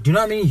so big. Do you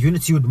know how many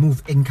units you would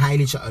move in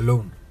Khayelitsha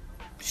alone?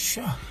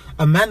 Sure.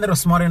 A man that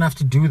was smart enough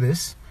to do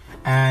this,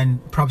 and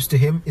props to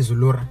him, is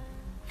Ulura.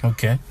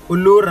 Okay.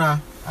 Ulura,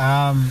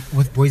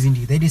 with Boys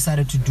Indie, they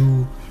decided to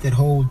do that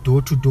whole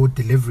door-to-door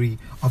delivery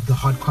of the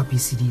hard copy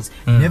CDs.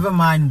 Never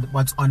mind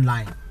what's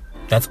online.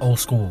 That's old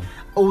school.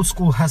 Old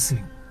school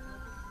hustling.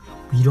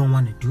 We don't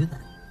want to do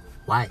that.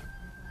 Why?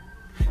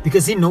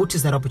 Because he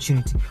noticed that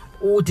opportunity.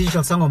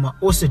 Digital Sangoma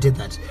also did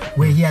that,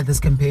 where he had this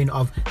campaign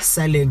of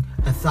selling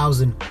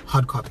 1,000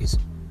 hard copies.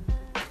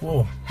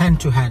 Whoa. Hand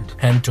to hand.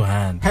 Hand to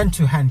hand. Hand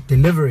to hand.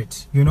 Deliver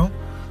it, you know?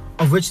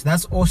 Of which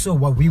that's also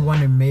what we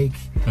want to make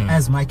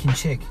as Mike and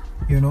Check,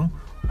 you know?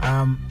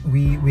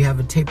 We have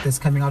a tape that's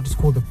coming out. It's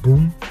called The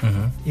Boom.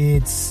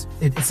 It's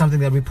something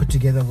that we put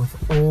together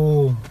with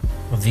all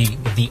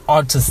the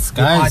artists,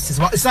 guys.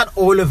 Well, it's not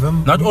all of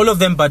them. Not all of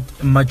them, but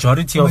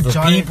majority of the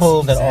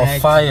people that are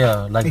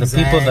fire. Like the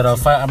people that are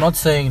fire. I'm not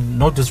saying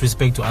no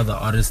disrespect to other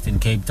artists in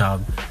Cape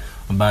Town,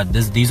 but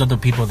these are the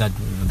people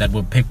that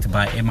were picked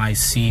by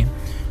MIC.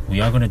 We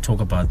are going to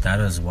talk about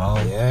that as well,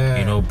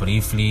 you know,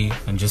 briefly,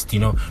 and just, you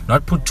know,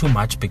 not put too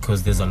much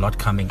because there's a lot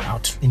coming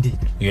out. Indeed.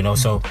 You know,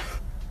 so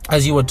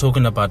as you were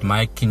talking about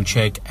Mike in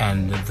Check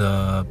and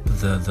the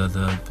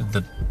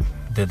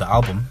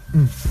album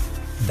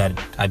that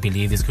I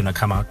believe is going to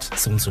come out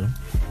soon.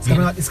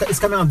 It's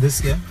coming out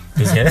this year.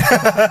 This year?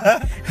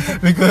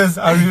 Because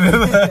I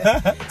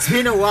remember it's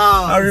been a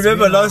while. I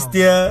remember last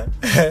year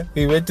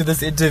we went to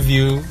this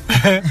interview.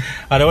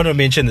 I don't want to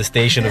mention the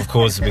station, of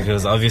course,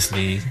 because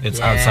obviously it's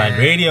outside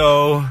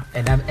radio.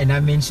 And I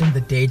mentioned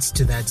the dates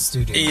to that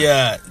studio.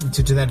 Yeah.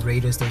 To that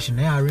radio station.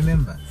 Yeah, I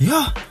remember.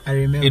 Yeah. I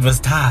remember. It was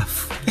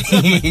tough.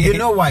 You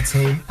know what,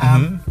 hey?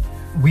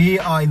 We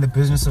are in the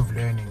business of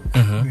learning,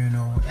 you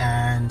know,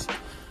 and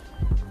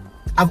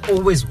I've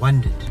always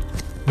wondered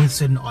with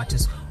certain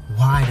artists,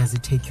 why does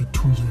it take you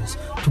 2 years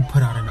to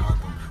put out an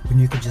album when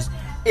you could just...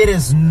 It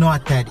is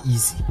not that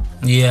easy.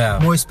 Yeah.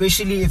 More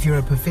especially if you're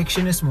a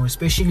perfectionist, more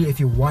especially if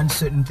you want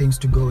certain things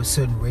to go a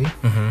certain way,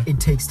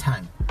 it takes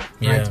time.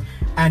 Right?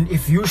 And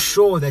if you're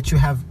sure that you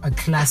have a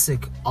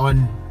classic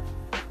on,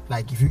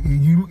 like if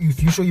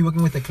you're sure you're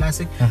working with a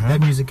classic,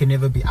 that music can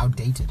never be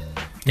outdated.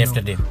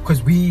 Definitely.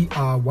 Because we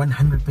are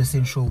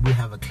 100% sure we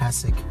have a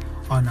classic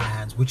on our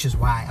hands, which is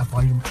why a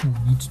volume 2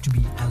 needs to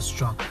be as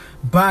strong.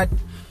 But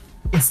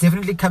it's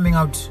definitely coming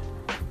out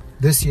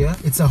this year.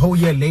 It's a whole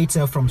year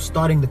later from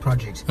starting the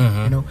project.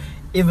 You know,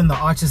 even the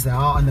artists that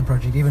are on the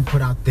project even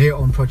put out their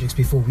own projects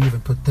before we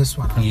even put this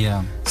one out.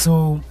 Yeah.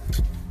 So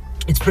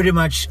it's pretty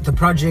much the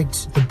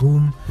project, the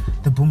boom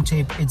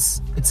tape.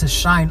 It's a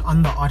shine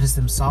on the artists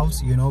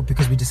themselves, you know,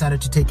 because we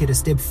decided to take it a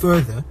step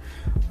further.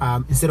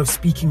 Instead of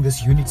speaking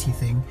this unity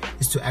thing,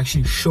 is to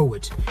actually show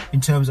it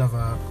in terms of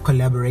a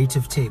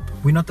collaborative tape.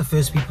 We're not the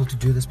first people to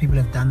do this. People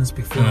have done this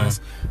before us,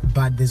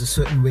 but there's a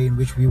certain way in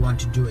which we want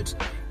to do it,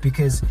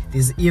 because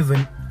there's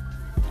even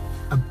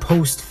a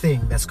post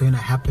thing that's going to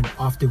happen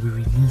after we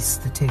release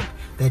the tape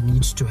that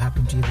needs to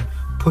happen to even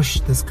push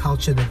this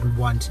culture that we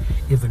want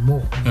even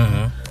more.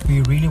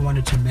 We really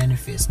wanted to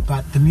manifest,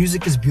 but the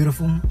music is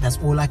beautiful. That's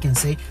all I can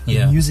say.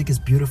 The music is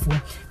beautiful.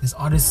 This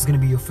artist is going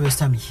to be your first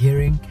time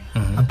hearing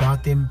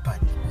about them, but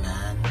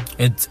man,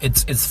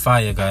 it's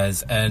fire,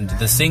 guys. And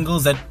the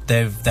singles that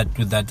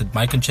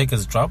Mike and Check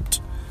has dropped,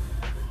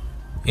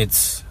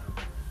 it's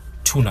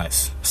too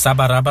nice.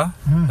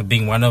 Sabaraba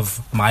being one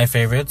of my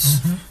favorites,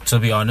 to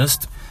be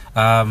honest.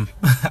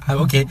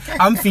 Okay,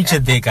 I'm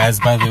featured there, guys,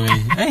 by the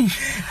way.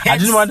 I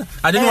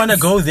didn't want to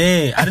go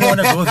there,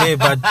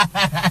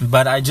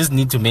 but I just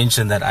need to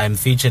mention that I'm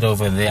featured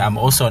over there. I'm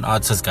also an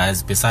artist,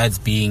 guys. Besides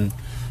being,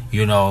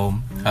 you know,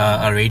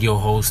 a radio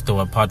host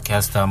or a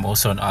podcaster, I'm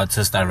also an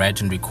artist. I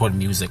write and record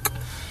music,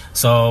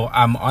 so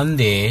I'm on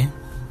there.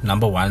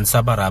 Number 1,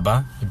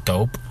 Sabaraba,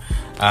 dope.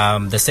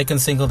 The second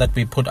single that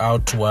we put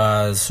out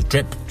was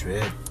Drip.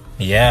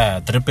 Yeah,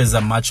 Drip is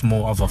a much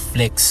more of a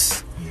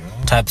flex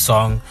type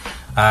song.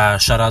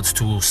 Shout outs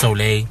to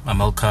Soleil,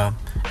 Amilka,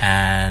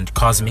 and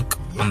Cosmic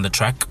on the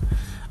track.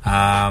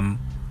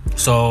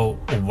 So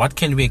what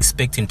can we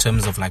expect in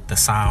terms of like the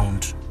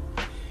sound?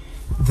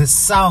 The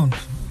sound,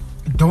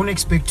 don't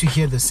expect to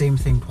hear the same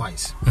thing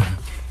twice.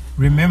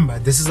 Remember,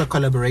 this is a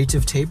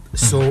collaborative tape,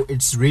 so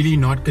it's really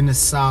not going to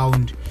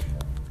sound...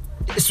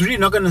 It's really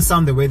not going to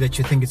sound the way that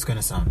you think it's going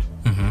to sound.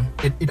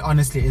 It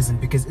honestly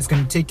isn't, because it's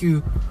going to take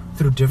you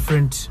through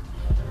different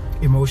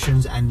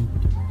emotions and,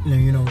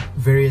 you know,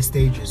 various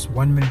stages.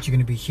 1 minute you're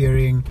going to be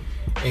hearing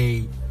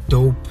a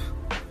dope,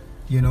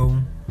 you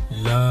know,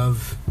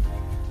 love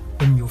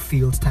in your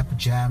fields type of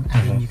jam,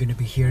 and then you're going to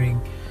be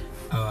hearing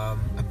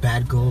a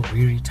bad girl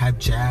Riri type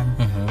jam.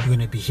 You're going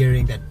to be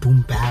hearing that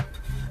boom bap.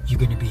 You're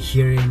going to be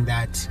hearing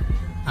that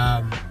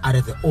out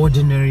of the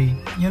ordinary,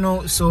 you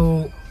know.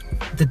 So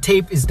the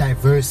tape is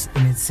diverse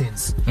in its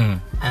sense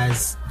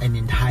as an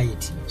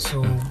entirety.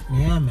 So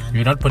yeah, man,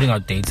 you're not putting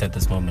out dates at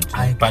this moment,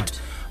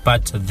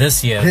 but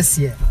this year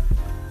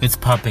It's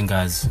popping,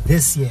 guys.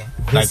 This year.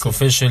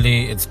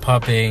 Officially, it's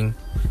popping.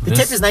 The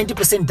tape is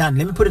 90% done.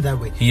 Let me put it that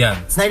way. Yeah.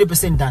 It's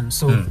 90% done.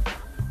 So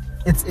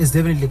it's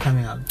definitely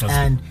coming out.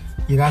 And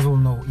you guys will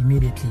know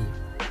immediately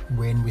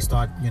when we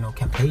start,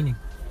 campaigning.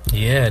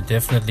 Yeah,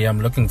 definitely.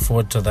 I'm looking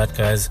forward to that,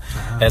 guys.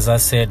 As I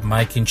said,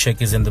 Mike in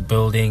Check is in the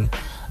building.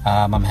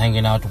 I'm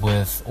hanging out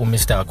with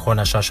Mr.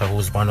 Akona Shasha,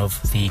 who's one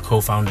of the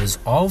co-founders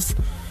of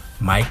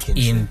Mike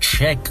in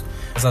Check.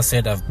 As I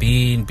said, I've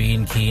been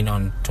keen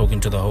on talking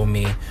to the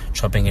homie,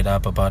 chopping it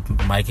up about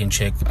Mike in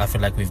Check. I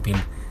feel like we've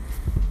been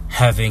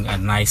having a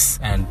nice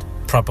and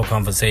proper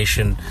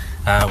conversation,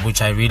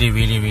 which I really,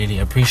 really, really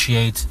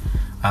appreciate.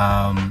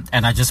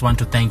 And I just want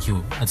to thank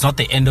you. It's not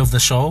the end of the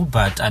show,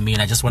 but I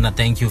just want to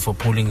thank you for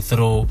pulling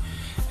through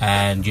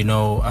and,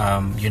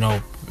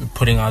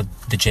 putting out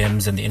the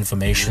gems and the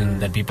information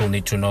that people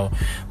need to know.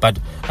 But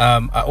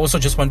I also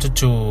just wanted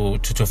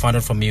to find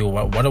out from you,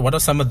 what are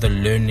some of the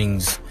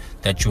learnings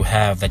that you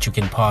have that you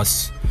can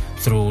pass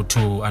through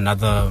to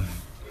another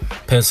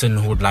person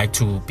who would like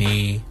to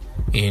be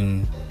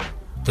in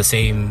the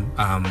same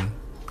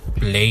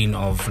lane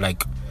of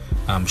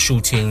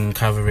shooting,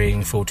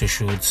 covering, photo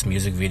shoots,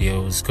 music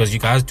videos, because you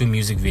guys do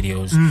music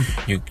videos,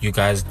 you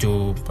guys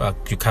do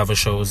you cover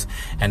shows,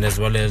 and as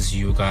well as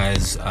you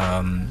guys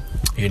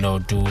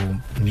do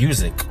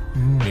music,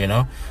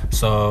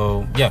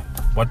 so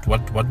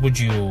what would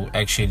you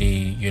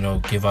actually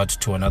give out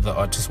to another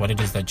artist, what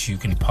it is that you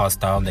can pass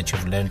down that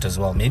you've learned as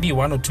well, maybe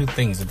one or two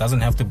things, it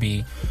doesn't have to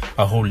be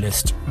a whole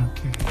list.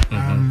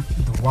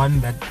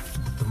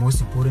 The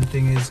most important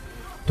thing is,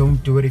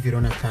 don't do it if you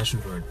don't have passion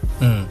for it.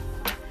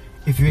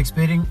 If you're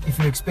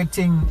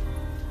expecting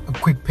a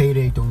quick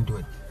payday, don't do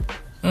it.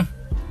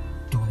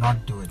 Do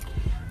not do it.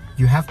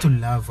 You have to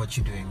love what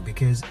you're doing,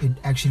 because it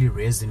actually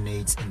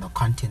resonates in the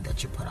content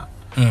that you put out.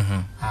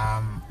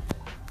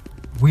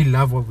 We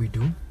love what we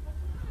do.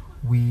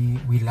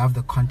 We love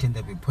the content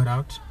that we put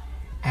out,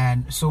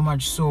 and so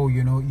much so,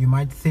 you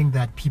might think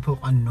that people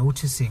are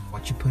noticing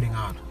what you're putting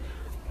out,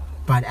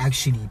 but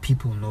actually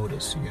people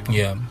notice.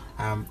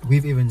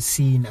 We've even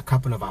seen a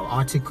couple of our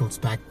articles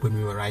back when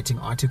we were writing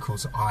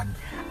articles on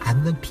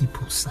other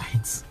people's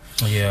sites,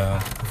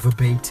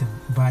 verbatim.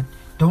 But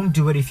don't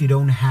do it if you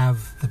don't have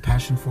the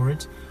passion for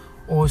it.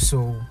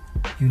 Also,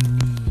 you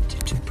need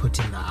to put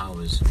in the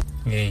hours.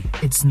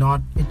 It's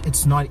not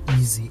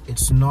easy,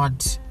 it's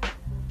not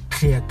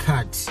clear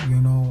cut,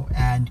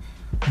 and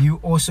you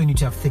also need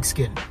to have thick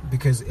skin,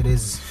 because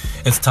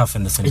it's tough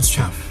in this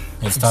industry.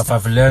 It's tough.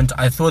 I've learned.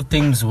 I thought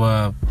things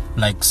were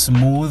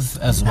smooth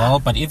as well,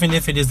 but even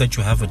if it is that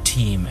you have a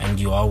team and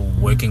you are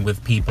working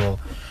with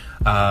people,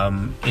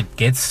 it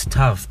gets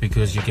tough,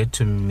 because you get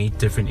to meet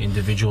different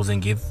individuals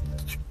and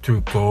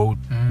go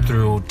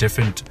through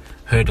different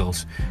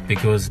hurdles,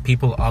 because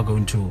people are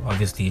going to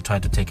obviously try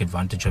to take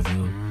advantage of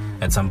you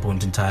at some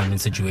point in time in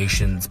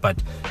situations,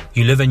 but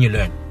you live and you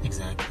learn.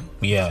 Exactly.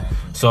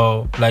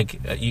 So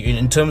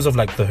in terms of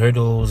the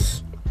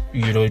hurdles,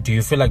 do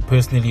you feel like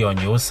personally on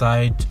your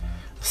side,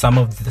 some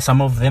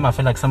of them, I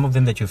feel like some of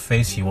them that you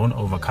face you won't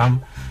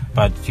overcome,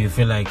 but do you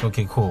feel like,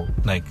 okay, cool,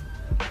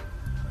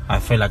 I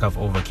feel like I've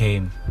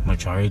overcame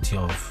majority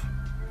of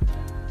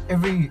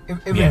every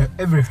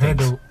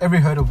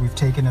hurdle we've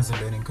taken as a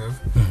learning curve,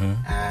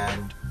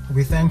 and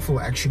we're thankful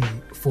actually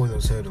for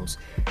those hurdles.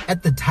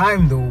 At the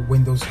time though,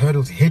 when those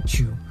hurdles hit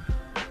you,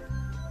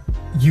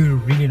 you're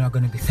really not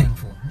going to be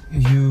thankful.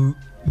 You're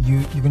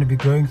going to be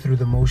going through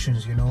the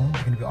motions, you're going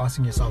to be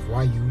asking yourself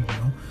why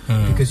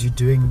because you're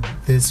doing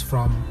this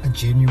from a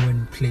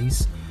genuine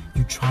place.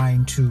 You're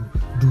trying to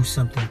do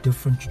something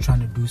different, you're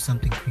trying to do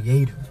something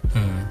creative.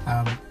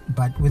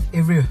 But with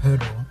every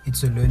hurdle,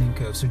 it's a learning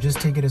curve. So just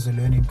take it as a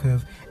learning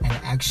curve and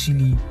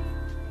actually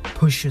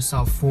push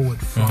yourself forward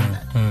from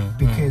that,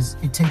 because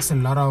it takes a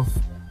lot of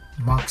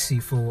moxie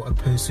for a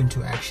person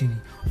to actually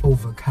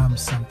overcome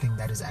something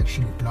that is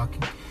actually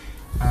blocking.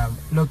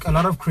 Look, a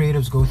lot of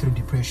creatives go through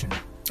depression.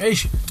 I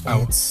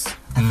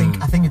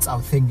think it's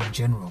our thing in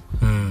general,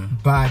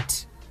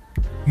 but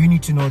you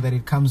need to know that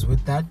it comes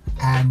with that,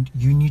 and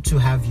you need to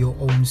have your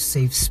own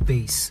safe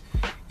space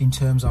in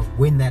terms of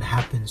when that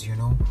happens,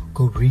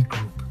 go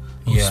regroup,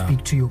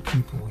 speak to your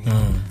people,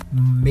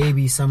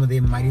 maybe some of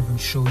them might even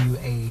show you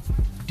a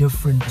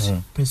different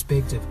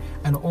perspective.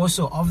 And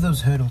also, of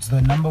those hurdles,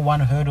 the number one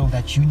hurdle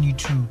that you need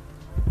to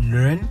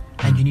learn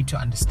and you need to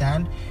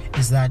understand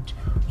is that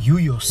you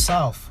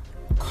yourself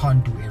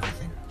can't do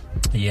everything.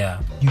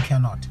 You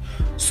cannot.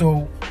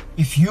 So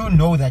if you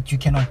know that you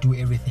cannot do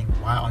everything,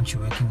 why aren't you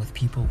working with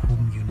people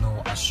whom you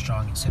know are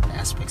strong in certain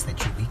aspects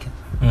that you weaken?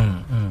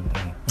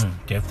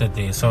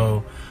 Definitely.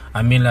 So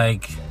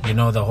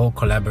the whole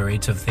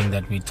collaborative thing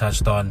that we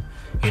touched on,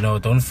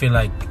 don't feel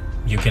like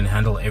you can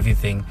handle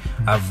everything.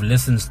 I've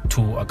listened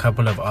to a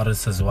couple of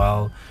artists as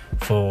well.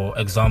 For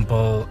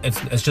example,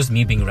 it's just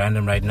me being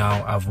random right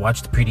now. I've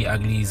watched Pretty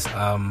Ugly's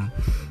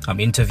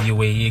interview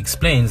where he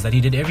explains that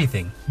he did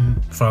everything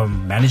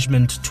from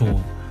management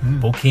to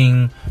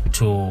booking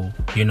to,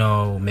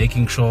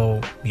 making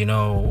sure,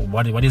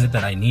 what is it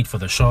that I need for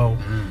the show.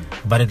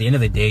 But at the end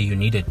of the day, you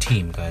need a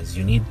team, guys.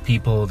 You need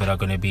people that are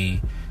going to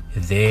be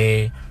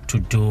there to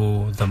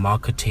do the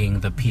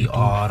marketing, the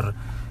PR,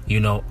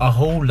 a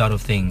whole lot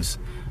of things.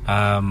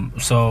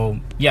 So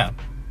yeah,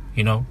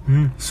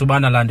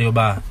 Subana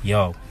Landioba,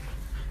 yo.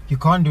 You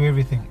can't do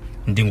everything.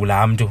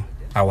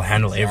 I will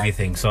handle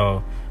everything.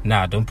 So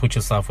don't put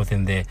yourself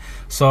within there.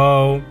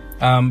 So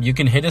you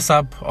can hit us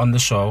up on the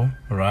show,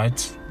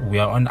 right? We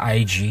are on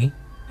IG,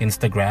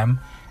 Instagram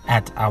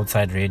at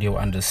 @OutsideRadio_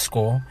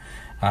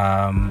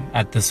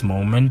 at this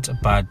moment.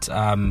 But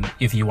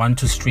if you want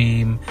to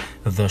stream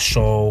the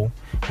show,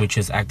 which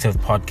is Active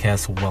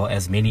Podcast, well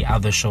as many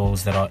other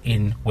shows that are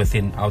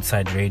within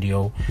Outside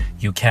Radio,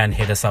 you can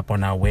hit us up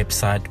on our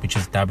website, which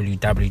is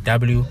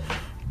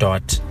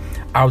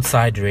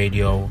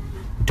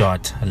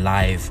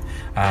www.outsideradio.live.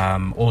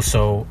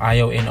 Also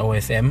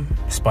IONOFM,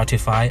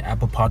 Spotify,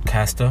 Apple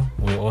Podcaster.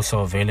 We're also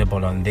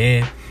available on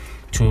there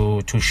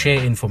to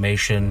share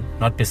information,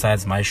 not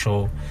besides my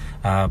show,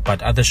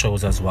 but other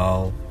shows as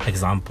well.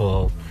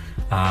 Example,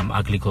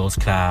 Ugly Girls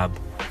Club,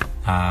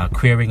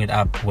 Queering It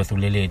Up with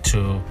Ulele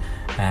too.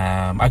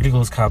 Ugly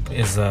Girls Club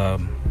is a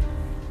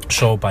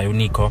show by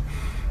Unico,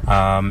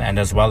 and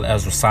as well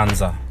as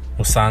Usanza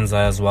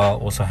as well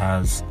also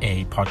has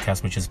a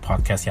podcast, which is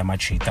Podcast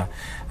Yamachita,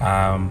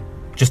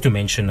 just to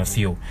mention a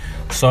few.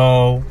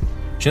 So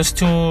just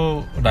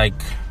to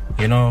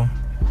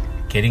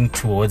getting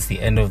towards the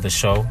end of the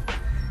show,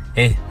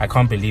 I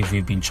can't believe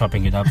we've been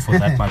chopping it up for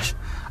that much.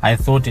 I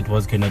thought it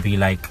was gonna be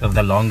like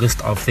the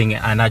longest of thing,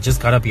 and I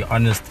just gotta be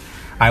honest,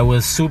 I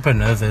was super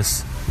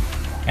nervous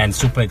and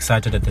super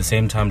excited at the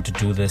same time to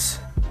do this.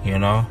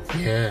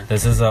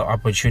 This is an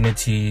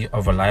opportunity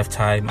of a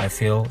lifetime, I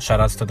feel. Shout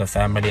outs to the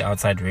family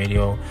Outside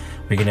Radio.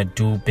 We're gonna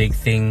do big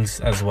things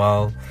as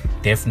well.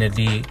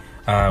 Definitely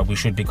we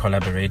should be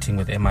collaborating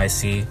with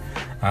MIC.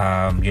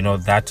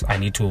 That I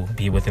need to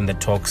be within the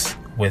talks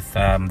with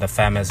the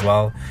fam as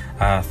well.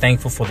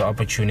 Thankful for the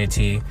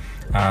opportunity.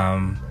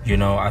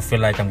 I feel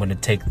like I'm going to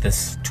take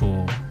this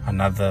to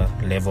another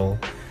level.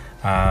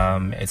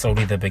 It's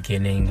only the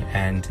beginning,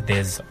 and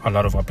there's a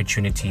lot of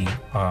opportunity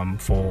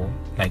for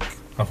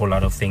a whole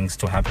lot of things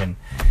to happen.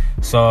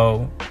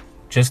 So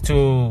just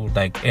to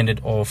end it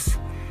off,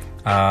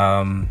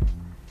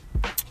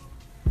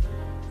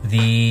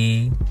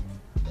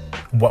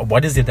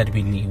 what is it that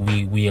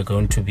we are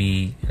going to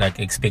be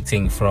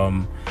expecting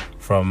from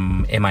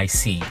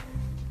MIC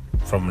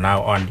from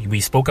now on? We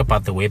spoke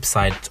about the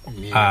website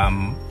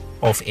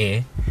off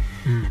air.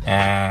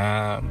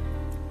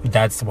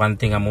 That's one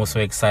thing I'm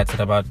also excited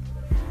about.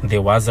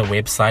 There was a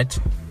website,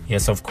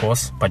 yes, of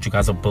course, but you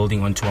guys are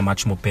building onto a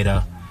much more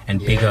better and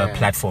bigger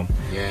platform.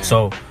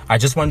 So I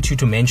just want you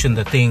to mention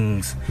the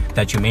things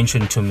that you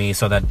mentioned to me,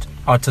 so that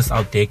artists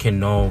out there can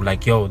know,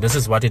 this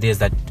is what it is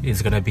that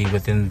is going to be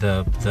within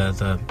the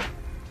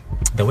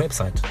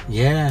website.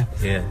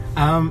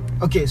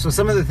 Okay, so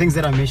some of the things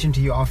that I mentioned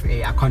to you off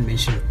air, I can't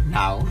mention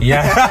now.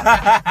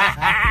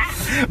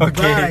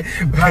 Okay.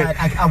 But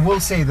I will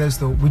say this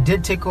though, we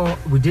did take our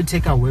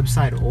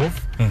website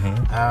off,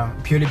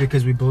 purely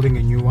because we're building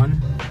a new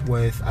one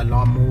with a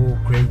lot more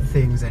great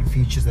things and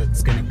features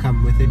that's going to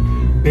come with it,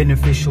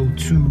 beneficial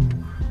to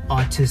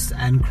artists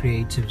and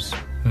creatives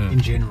in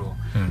general.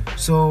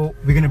 So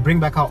we're going to bring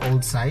back our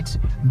old site,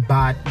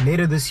 but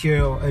later this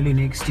year or early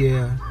next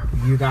year,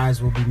 you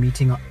guys will be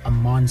meeting a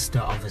monster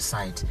of a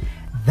site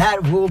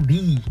that will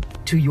be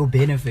to your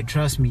benefit.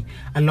 Trust me,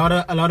 a lot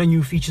of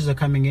new features are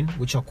coming in,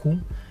 which are cool.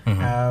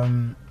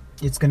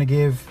 It's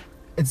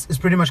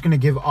pretty much going to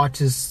give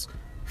artists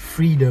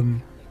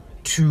freedom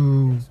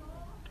to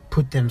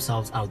put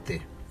themselves out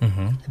there.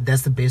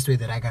 That's the best way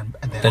that I can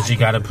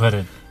put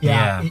it.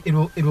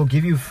 It will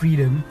give you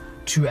freedom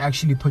to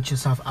actually put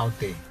yourself out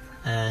there.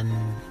 And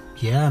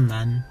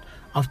man,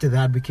 after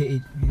that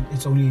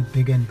it's only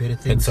bigger and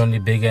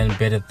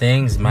better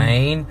things.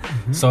 Man.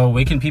 So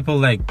where can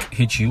people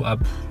hit you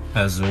up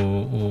as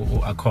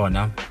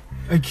Akona?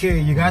 Okay,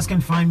 you guys can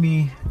find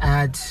me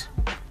at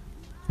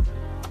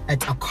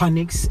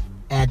Aconics,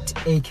 at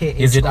AKA.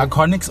 Is it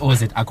Aconics or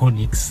is it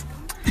Aconics?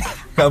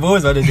 I've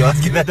always wanted to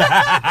ask you that.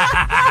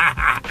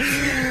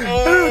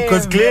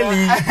 Because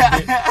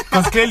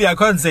clearly I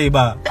can't say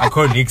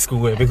Aconics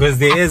because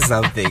there is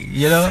something,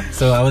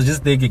 So I was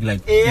just thinking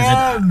is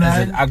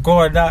it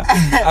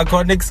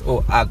Aconics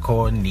or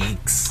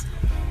Aconics?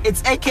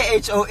 It's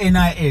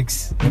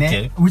AKHONIX.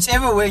 Okay.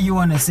 Whichever way you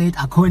want to say it,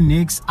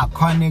 Aconics,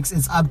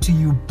 it's up to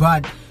you,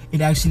 but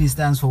it actually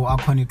stands for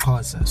Aconic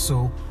Xhosa.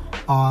 So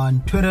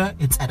on Twitter,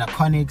 it's at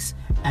Aconics.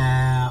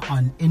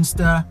 On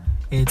Insta,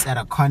 it's at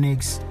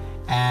Aconics.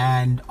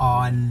 And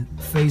on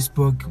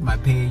Facebook, my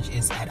page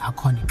is at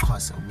Aconic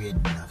Xhosa, weird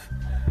enough.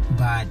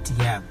 But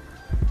yeah.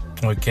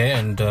 Okay,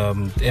 and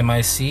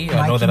MIC,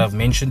 I know that I've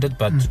mentioned it,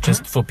 but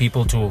just for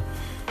people to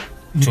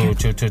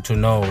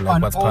know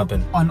what's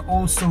popping. On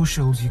all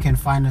socials, you can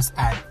find us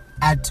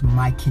at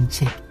Mike and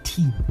Check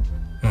Team.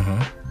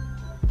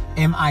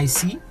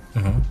 MIC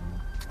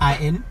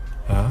IN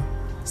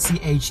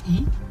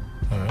CHECKTEAM.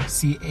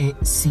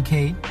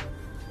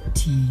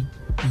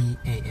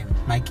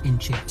 Mike in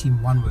Check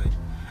Team, one word,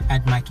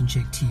 at Mike in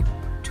Check Team.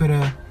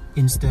 Twitter,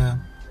 Insta,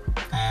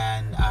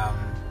 and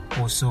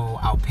also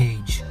our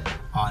page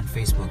on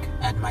Facebook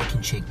at Mike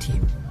in Check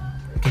Team.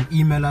 You can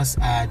email us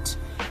at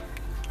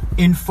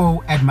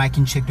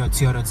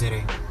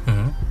info@mikeincheck.co.za.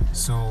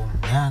 So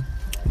yeah,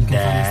 you can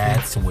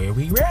that's where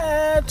we're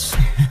at.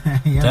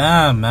 Yeah.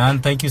 Damn, man,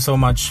 thank you so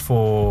much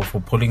for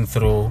pulling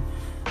through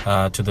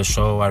to the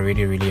show. I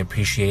really, really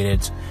appreciate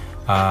it.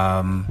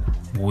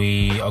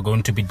 We are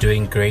going to be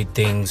doing great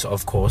things,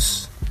 of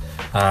course,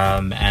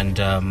 and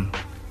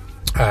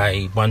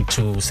I want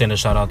to send a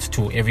shout out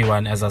to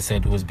everyone, as I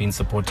said, who has been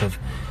supportive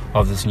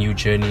of this new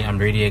journey. I'm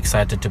really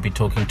excited to be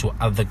talking to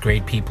other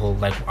great people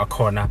like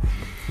Akona.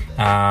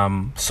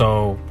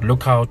 So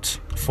look out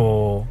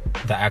for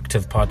the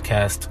Active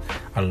podcast.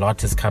 A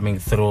lot is coming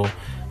through.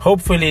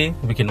 Hopefully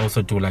we can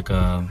also do like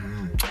a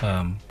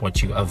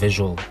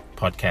visual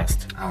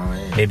podcast,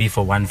 maybe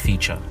for one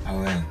feature.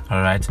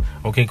 All right,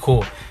 okay,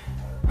 cool.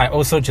 I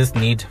also just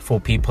need for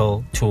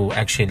people to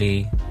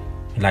actually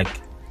like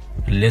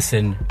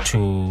listen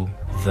to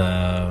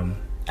the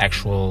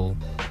actual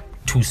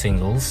 2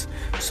 singles,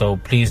 so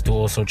please do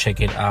also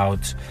check it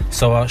out.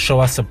 So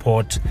show us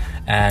support,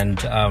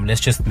 and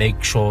let's just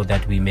make sure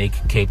that we make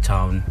Cape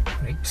Town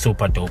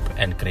super dope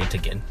and great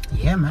again.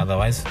 Yeah, man.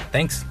 Otherwise,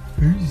 thanks.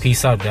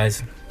 Peace out,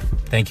 guys.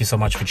 Thank you so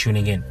much for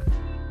tuning in.